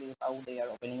that actually how they are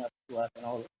opening up to us and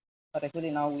all. But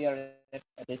actually now we are at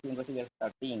this university, we are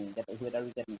starting that whether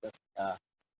we can just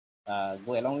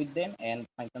go along with them and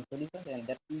find some solutions, and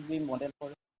that will be model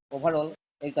for overall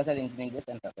agricultural engineering based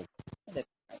enterprise. That's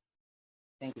right.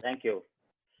 Thank you. Thank you.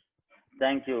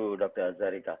 Thank you, Dr.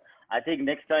 Azarika. I think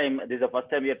next time, this is the first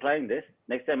time we are trying this.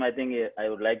 Next time, I think I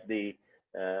would like the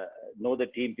know the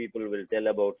team people will tell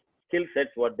about skill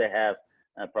sets, what they have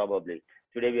probably.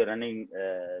 Today we are running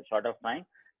short of time.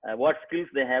 What skills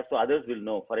they have, so others will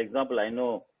know. For example, I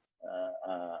know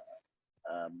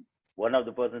one of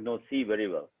the persons knows C very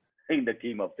well in the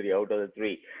team of 3 out of the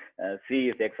 3. C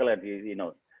is excellent, he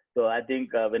knows. So I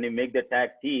think when you make the tag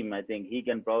team, I think he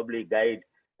can probably guide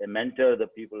and mentor the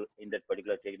people in that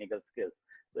particular technical skills,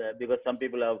 because some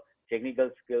people have technical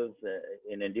skills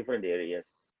in different areas.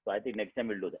 So I think next time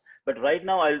we'll do that. But right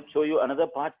now I'll show you another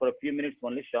part for a few minutes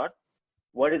only short.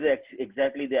 What is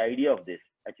exactly the idea of this?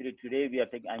 Actually today we are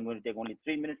I'm going to take only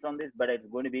 3 minutes on this, but it's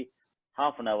going to be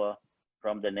half an hour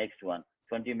from the next one,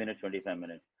 20 minutes, 25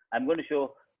 minutes. I'm going to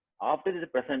show after this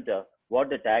presenter what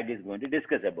the tag is going to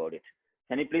discuss about it.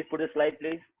 Can you please put a slide,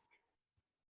 please?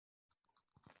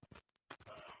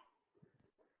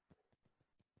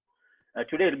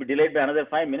 Today it will be delayed by another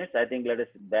 5 minutes. I think let us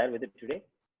bear with it today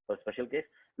for special case.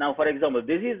 Now, for example,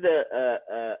 this is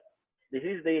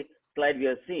the slide we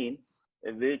have seen,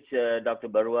 which Dr.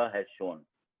 Baruah has shown.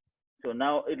 So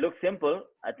now it looks simple.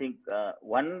 I think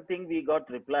one thing we got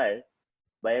reply,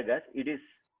 biogas, it is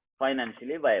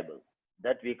financially viable.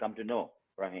 That we come to know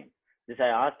from him. This I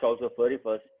asked also very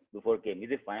first before came,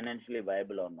 is it financially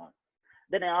viable or not?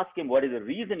 Then I asked him, what is the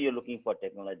reason you're looking for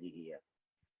technology here?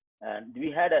 And we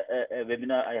had a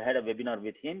webinar, I had a webinar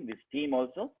with him, with team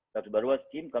also, Dr. Baruah's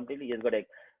team completely. He's got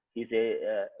he's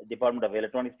a Department of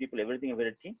Electronics people, everything, a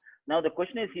very team. Now the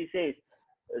question is, he says,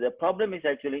 the problem is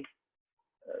actually,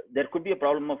 there could be a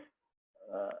problem of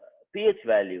pH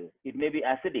value. It may be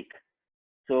acidic.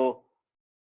 So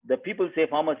the people say,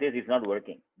 farmer says it's not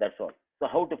working, that's all. So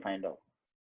how to find out?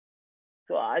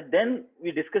 So then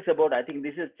we discuss about, I think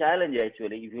this is a challenge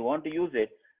actually, if you want to use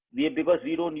it, because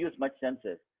we don't use much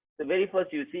sensors. The very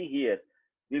first you see here,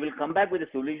 we will come back with the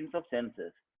solutions of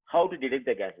sensors, how to detect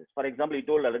the gases. For example, he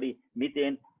told already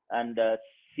methane and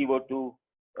CO2,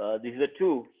 this is the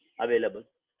two available,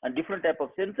 and different type of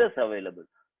sensors available.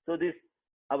 So this,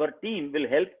 our team will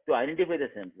help to identify the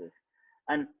sensors,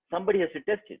 and somebody has to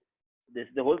test it.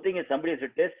 The whole thing is somebody has to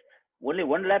test. Only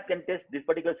one lab can test this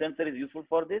particular sensor is useful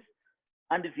for this,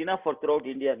 and it's enough for throughout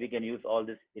India. We can use all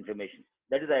this information.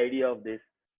 That is the idea of this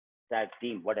tag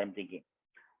team, what I'm thinking.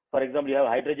 For example, you have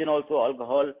hydrogen also,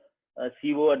 alcohol,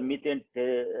 CO and methane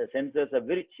sensors are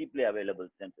very cheaply available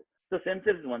sensors. So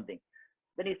sensors is one thing.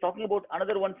 Then he's talking about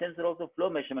another one sensor also, flow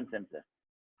measurement sensor.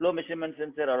 Flow measurement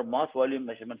sensor or mass volume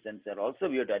measurement sensor also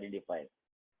we have to identify.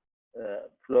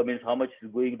 Flow means how much is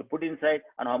going to put inside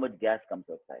and how much gas comes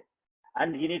outside.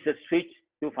 And he needs a switch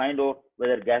to find out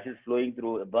whether gas is flowing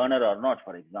through a burner or not,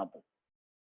 for example.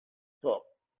 So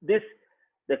this,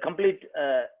 the complete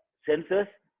sensors,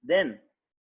 then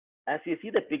as you see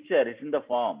the picture, it's in the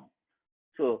form.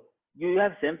 So you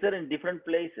have sensor in different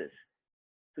places.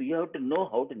 So you have to know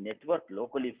how to network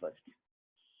locally first.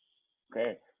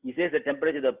 Okay. He says the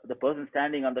temperature, the person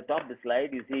standing on the top of the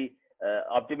slide, you see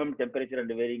optimum temperature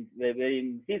and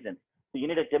varying seasons. So you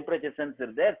need a temperature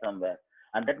sensor there somewhere,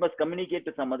 and that must communicate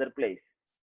to some other place.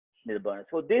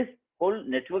 So this whole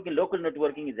networking, local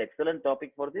networking is excellent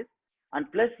topic for this.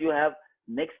 And plus you have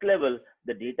next level,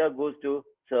 the data goes to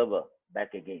server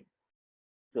back again.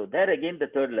 So there again, the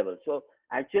third level. So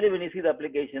actually when you see the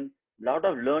application, lot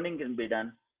of learning can be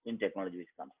done in technology which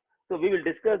comes. So we will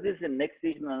discuss this in next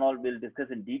session and all. We'll discuss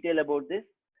in detail about this.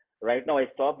 Right now I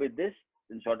stop with this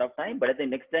in short of time, but I think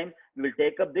next time we will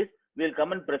take up this. We'll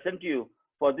come and present to you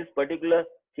for this particular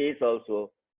case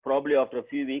also, probably after a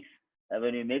few weeks.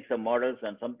 When we make some models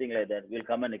and something like that, we'll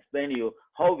come and explain to you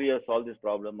how we have solved this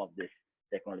problem of this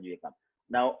technology.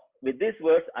 Now, with these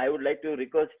words, I would like to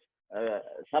request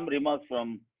some remarks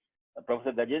from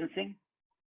Professor Gajen Singh.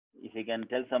 If he can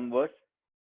tell some words.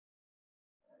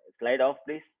 Slide off,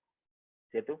 please.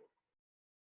 Setu.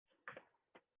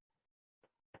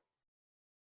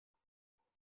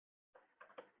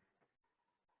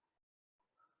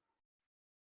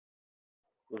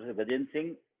 Professor Gajen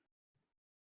Singh.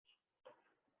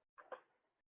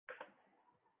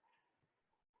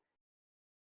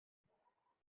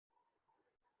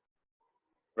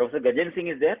 Professor Gajen Singh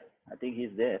is there? I think he's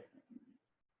there.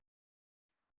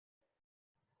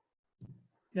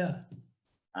 Yeah.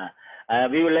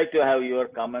 We would like to have your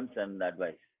comments and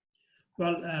advice.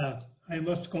 Well, I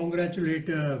must congratulate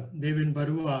Devin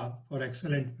Baruah for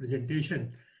excellent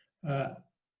presentation.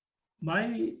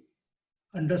 My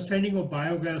understanding of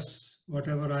biogas,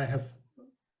 whatever I have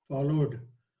followed,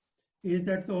 is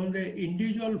that on the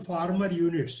individual farmer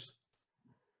units,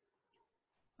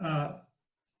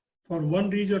 for one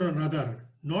reason or another,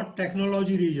 not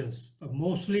technology regions, but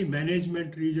mostly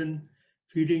management region,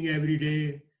 feeding every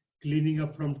day, cleaning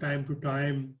up from time to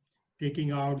time,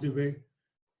 taking out the way,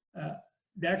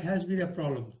 that has been a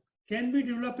problem. Can we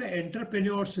develop an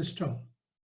entrepreneur system,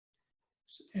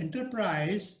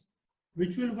 enterprise,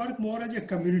 which will work more as a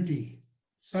community,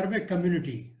 serve a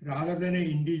community rather than an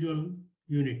individual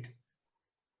unit?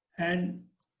 And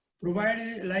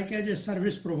provide like as a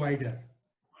service provider,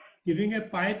 giving a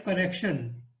pipe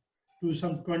connection to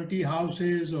some 20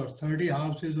 houses or 30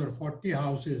 houses or 40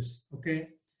 houses, okay?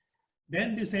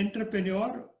 Then this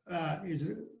entrepreneur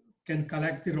can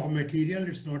collect the raw material.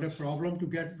 It's not a problem to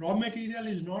get. Raw material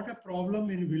is not a problem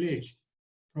in village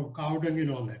from cow dung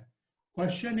and all that.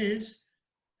 Question is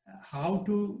how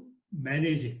to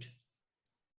manage it.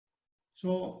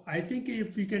 So I think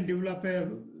if we can develop a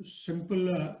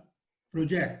simple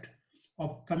project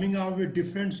of coming out with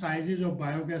different sizes of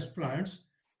biogas plants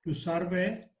to serve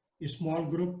a small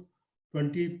group,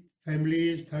 20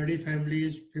 families, 30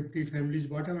 families, 50 families,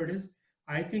 whatever it is,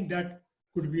 I think that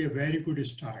could be a very good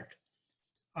start.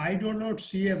 I do not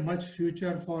see a much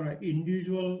future for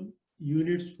individual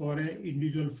units for an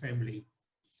individual family.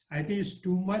 I think it's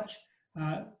too much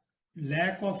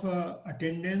lack of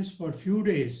attendance for few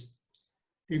days.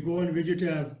 They go and visit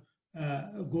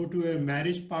go to a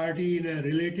marriage party in a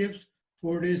relatives,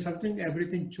 4 days something,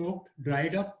 everything choked,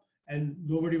 dried up, and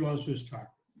nobody wants to start.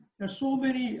 There's so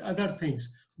many other things.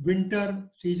 Winter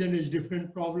season is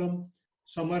different problem.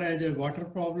 Summer has a water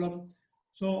problem.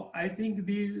 So I think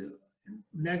the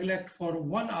neglect for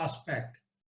one aspect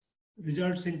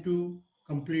results into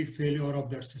complete failure of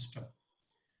that system.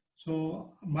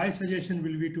 So my suggestion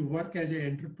will be to work as an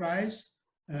enterprise,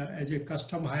 as a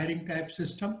custom hiring type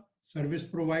system, service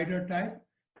provider type.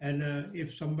 And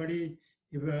if somebody,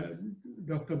 if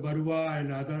Dr. Baruah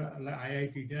and other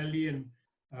IIT Delhi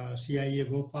and CIA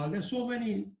Bhopal, there's so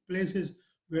many places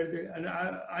where they, and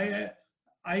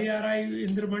IRI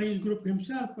Indramani's group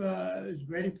himself is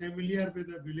very familiar with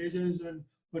the villages and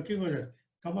working with it.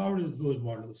 Come out with those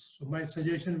models. So my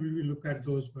suggestion will be look at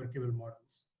those workable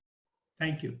models.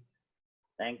 Thank you.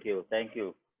 Thank you. Thank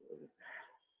you.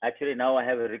 Actually, now I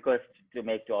have a request to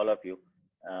make to all of you.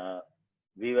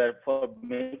 For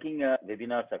making a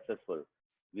webinar successful,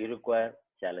 we require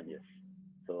challenges.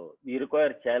 So we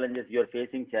require challenges. You're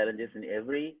facing challenges in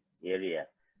every area,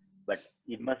 but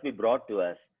it must be brought to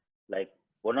us. Like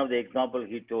one of the examples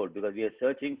he told, because we are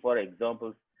searching for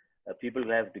examples, people who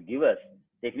have to give us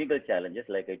technical challenges,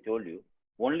 like I told you,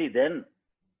 only then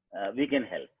we can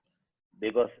help.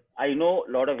 Because I know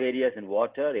a lot of areas in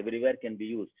water everywhere can be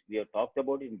used. We have talked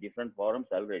about it in different forums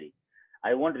already.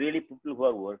 I want really people who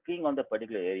are working on the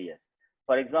particular areas.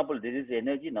 For example, this is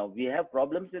energy. Now we have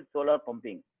problems with solar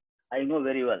pumping. I know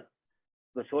very well.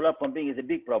 The solar pumping is a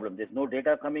big problem. There's no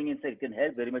data coming inside. It can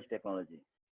help very much technology.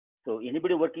 So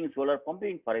anybody working in solar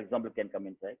pumping, for example, can come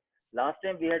inside. Last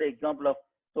time we had an example of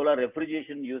solar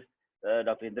refrigeration used.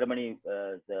 Dr. Indramani,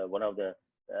 one of the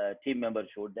team members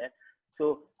showed that.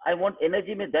 So I want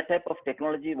energy means that type of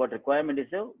technology, what requirement is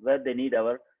there, where they need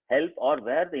our help or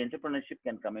where the entrepreneurship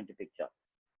can come into picture.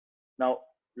 Now,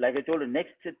 like I told you,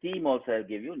 next theme also I'll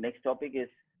give you. Next topic is,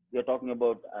 we are talking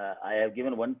about, I have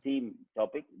given one theme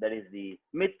topic, that is the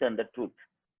myth and the truth.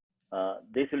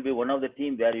 This will be one of the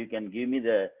theme where you can give me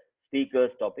the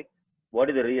speaker's topic. What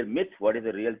is the real myth? What is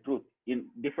the real truth in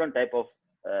different type of,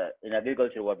 in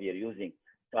agriculture, what we are using,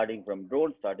 starting from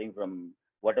drones, starting from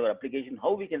whatever application,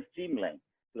 how we can streamline,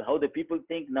 how the people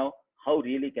think now, how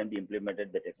really can be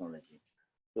implemented the technology.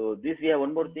 So this we have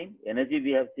one more thing, energy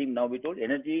we have theme now we told,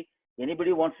 energy,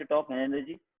 anybody wants to talk on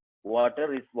energy,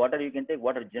 water is, water you can take,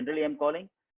 water generally I'm calling,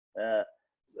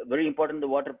 very important, the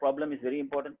water problem is very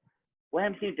important. Why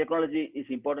I'm saying technology is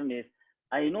important is,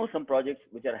 I know some projects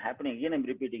which are happening, again I'm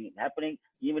repeating, happening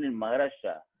even in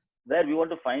Maharashtra, where we want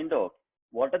to find out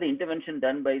what are the intervention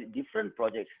done by different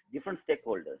projects, different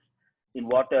stakeholders, in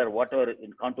water,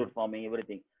 in contour farming,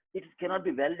 everything. It cannot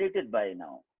be validated by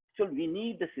now. So we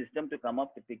need the system to come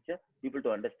up with picture, people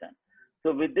to understand.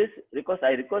 So with this request,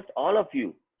 I request all of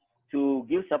you to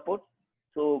give support.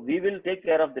 So we will take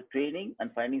care of the training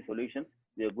and finding solutions.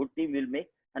 We have a good team will make,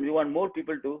 and we want more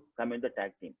people to come in the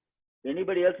tag team.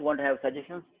 Anybody else want to have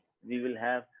suggestions? We will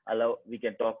have, we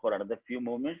can talk for another few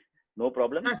moments. No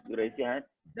problem. Yes. You raise your hand.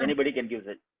 Anybody can give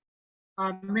it.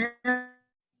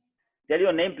 Tell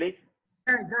your name, please.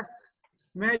 Just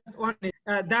one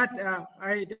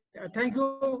I thank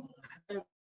you.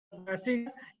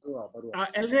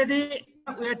 Already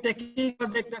we are taking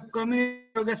project the community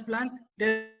biogas plant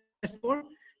Tezpur,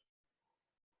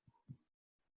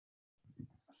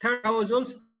 30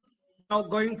 households now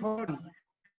going forward.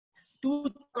 2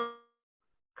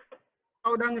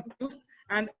 cow dung used,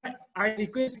 and I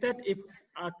request that if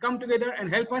come together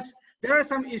and help us. There are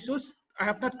some issues I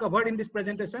have not covered in this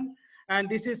presentation. And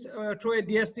this is through a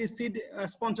DST seed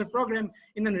sponsored program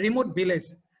in a remote village.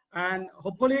 And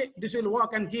hopefully this will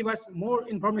work and give us more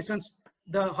information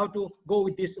how to go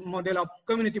with this model of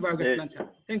community biogas plant.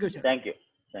 Thank you, sir. Thank you.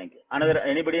 Thank you.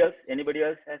 Anybody else? Anybody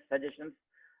else has suggestions?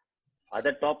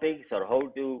 other topics or how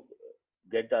to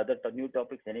get the other new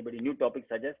topics? Anybody new topic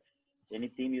suggest? Any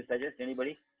theme you suggest?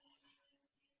 Anybody?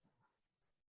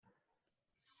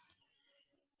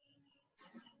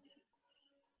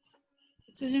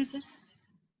 Excuse me, sir.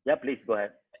 Yeah, please go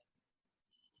ahead.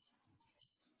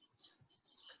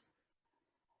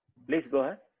 Please go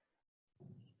ahead.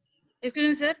 Excuse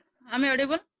me, sir. Am I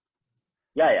audible?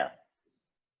 Yeah, yeah.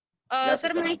 Yeah,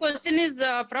 Sir, my question is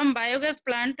from biogas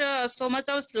plant, so much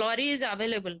of slurry is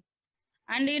available.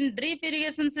 And in drip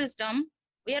irrigation system,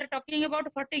 we are talking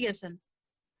about fertigation.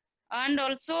 And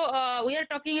also, we are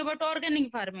talking about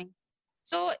organic farming.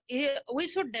 So, we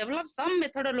should develop some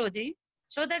methodology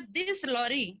so that this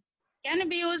slurry can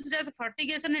be used as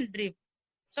fertigation and drip.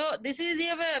 So, this is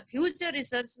a future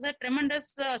research, a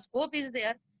tremendous scope is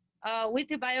there with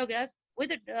the biogas,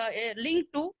 with a link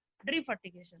to drip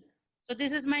fertigation. So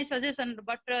this is my suggestion,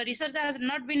 but research has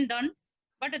not been done,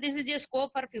 but this is a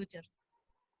scope for future.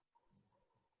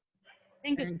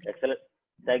 Thank you. Excellent.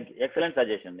 Thank you. Excellent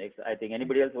suggestion. I think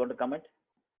anybody else want to comment?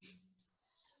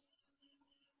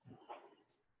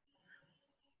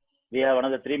 We have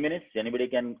another 3 minutes. Anybody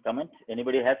can comment.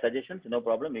 Anybody has suggestions? No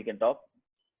problem. We can talk.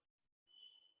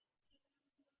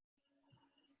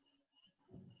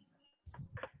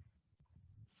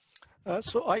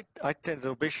 So I tend,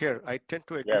 Rubesh here, I tend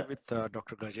to agree with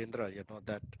Dr. Gajendra,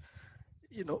 that,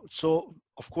 so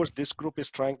of course this group is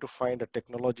trying to find a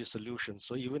technology solution.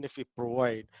 So even if we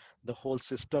provide, the whole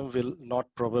system will not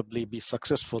probably be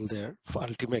successful there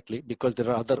ultimately, because there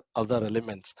are other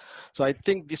elements. So I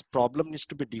think this problem needs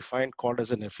to be defined, called as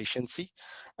an efficiency.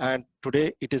 And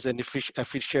today it is an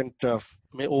efficient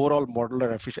overall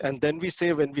modular efficient. And then we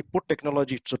say when we put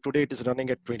technology, so today it is running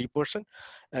at 20%.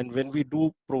 And when we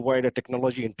do provide a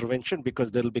technology intervention, because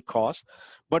there will be cost,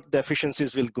 but the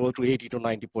efficiencies will go to 80 to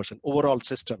 90% overall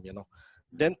system,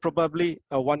 then probably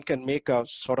one can make a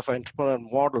sort of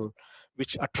entrepreneurial model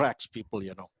which attracts people,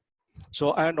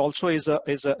 So, and also is a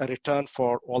return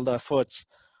for all the efforts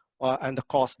and the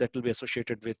cost that will be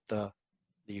associated with the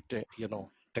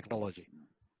technology.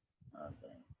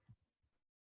 Okay.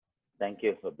 Thank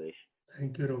you, Rubesh.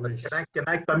 Thank you, Rubesh. Can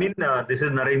I come in? This is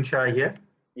Naren Shah here.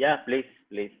 Yeah, please.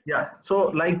 Yeah. So,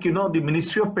 like, the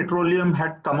Ministry of Petroleum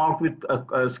had come out with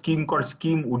a scheme called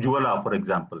Scheme Ujjwala, for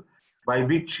example, by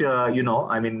which,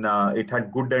 it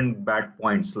had good and bad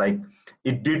points. Like,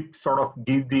 it did sort of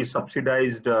give the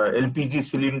subsidized LPG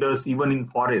cylinders even in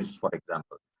forests, for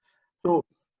example. So,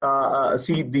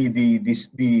 see,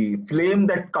 the flame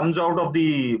that comes out of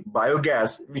the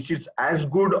biogas, which is as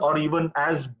good or even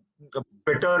as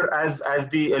better as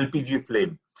the LPG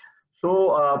flame. So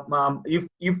if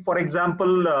for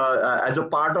example, as a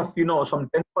part of, some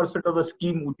 10% of the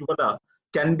scheme Ujjwala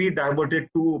can be diverted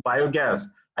to biogas,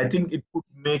 I think it could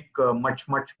make much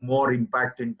more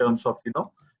impact in terms of,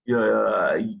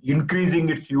 increasing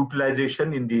its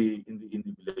utilization in the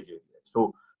village areas.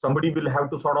 So somebody will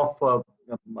have to sort of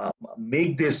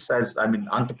make this as,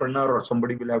 entrepreneur, or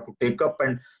somebody will have to take up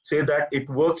and say that it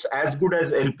works as good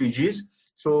as LPGs.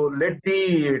 So let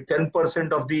the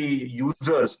 10% of the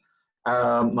users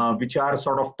which are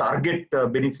sort of target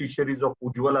beneficiaries of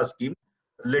Ujjwala scheme,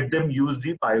 let them use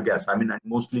the biogas, and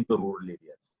mostly the rural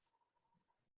areas.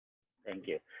 Thank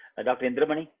you. Dr.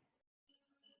 Indramani?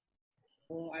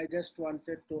 I just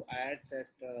wanted to add that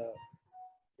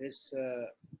this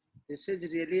is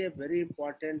really a very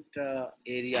important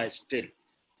area still.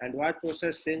 And what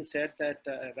Professor Singh said, that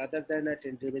rather than at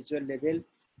individual level,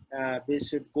 we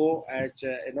should go at,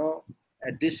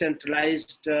 a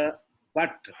decentralized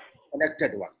but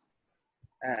connected one.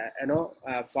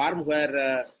 Farm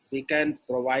where we can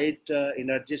provide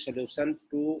energy solution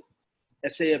to,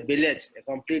 let's say, a village, a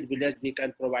complete village, we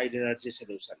can provide energy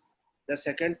solution. The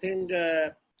second thing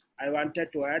I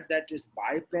wanted to add, that is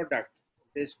byproduct,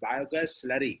 this biogas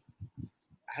slurry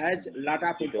has a lot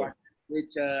of importance,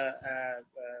 which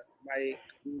my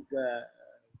colleague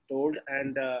told,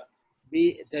 and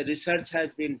the research has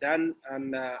been done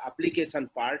on application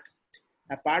part.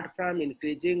 Apart from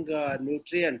increasing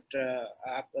nutrient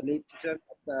of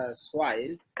the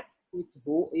soil,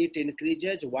 it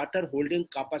increases water holding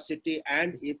capacity,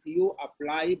 and if you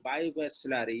apply biogas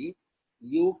slurry,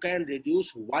 you can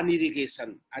reduce one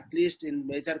irrigation, at least in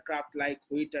major crop like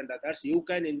wheat and others. You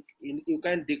can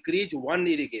decrease one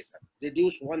irrigation,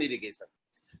 reduce one irrigation.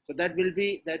 So that will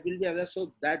be other.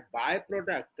 So that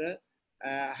byproduct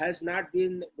has not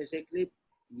been basically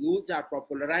used or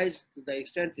popularized to the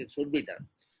extent it should be done.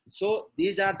 So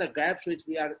these are the gaps which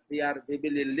we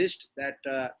will enlist, that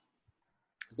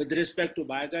with respect to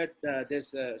biogas,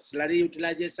 this slurry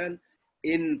utilization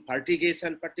in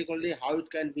fertigation, particularly how it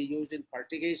can be used in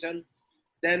fertigation.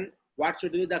 Then what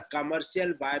should be the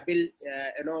commercial viable,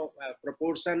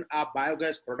 proportion of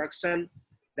biogas production.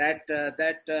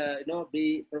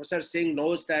 Professor Singh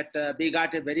knows that we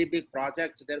got a very big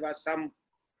project. There was some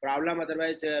problem.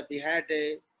 Otherwise, we had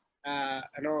a,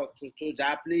 to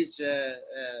Japanese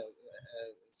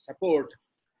support.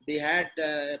 We had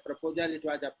a proposal. It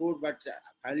was approved, but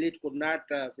finally it could not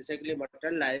basically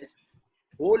materialize.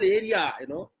 Whole area,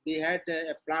 we had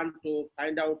a plan to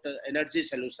find out energy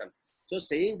solution. So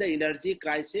saying the energy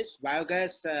crisis,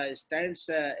 biogas stands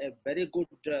a very good,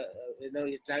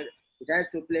 it has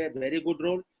to play a very good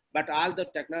role, but all the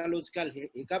technological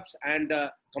hiccups and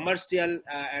commercial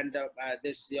and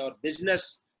your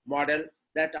business model,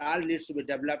 that all needs to be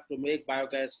developed to make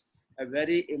biogas a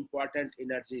very important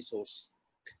energy source.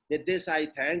 With this, I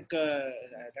thank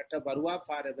Dr. Baruah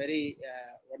for a very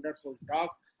wonderful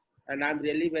talk. And I'm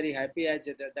really very happy, as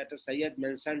Dr. Syed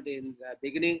mentioned in the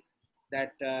beginning,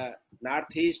 that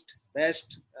Northeast,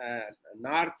 West,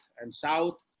 North and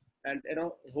South, and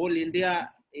whole India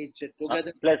is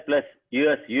together. Plus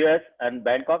US and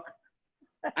Bangkok.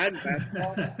 And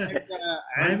Bangkok.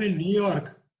 I'm in New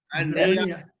York. And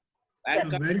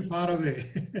I'm very far away.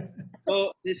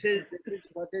 So this is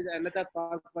what is another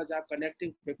purpose of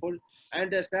connecting people.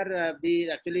 And sir, we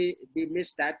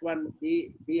missed that one.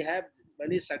 We have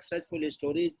many successful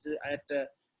stories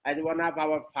as one of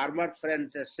our farmer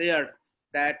friends shared,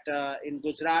 that in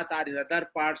Gujarat or in other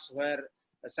parts where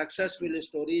successful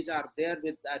stories are there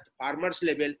with at farmers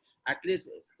level. At least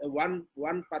one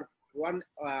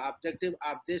objective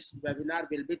of this webinar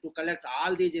will be to collect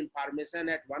all these information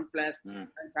at one place and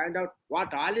find out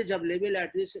what all is available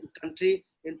at this country,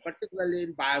 in particularly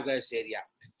in biogas area.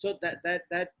 So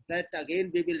that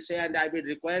again we will say, and I will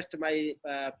request my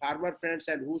farmer friends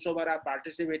and whosoever are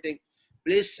participating,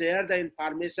 please share the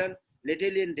information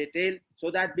little in detail so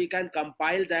that we can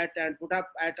compile that and put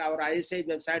up at our ISAE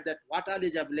website that what all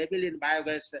is available in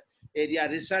biogas area,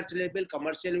 research level,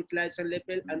 commercial utilization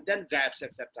level, and then gaps,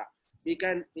 etc. We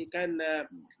can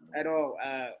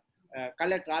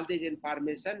collect all this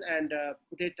information and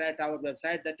put it at our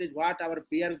website. That is what our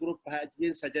peer group has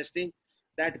been suggesting,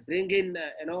 that bring in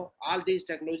all these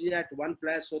technology at one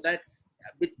place, so that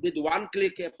with one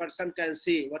click a person can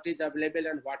see what is available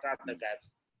and what are the gaps.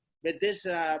 With this,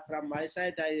 from my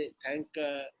side, I thank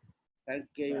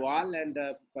you all, and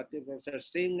Professor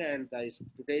Singh and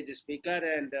today's speaker,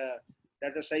 and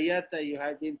Dr. Syed, you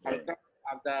have been part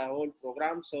of the whole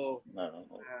program. So,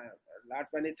 lot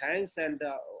many thanks, and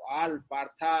all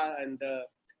Partha and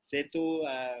Setu,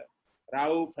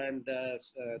 Rauf and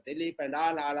Dilip and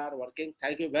all are working.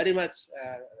 Thank you very much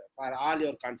for all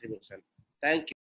your contribution. Thank you.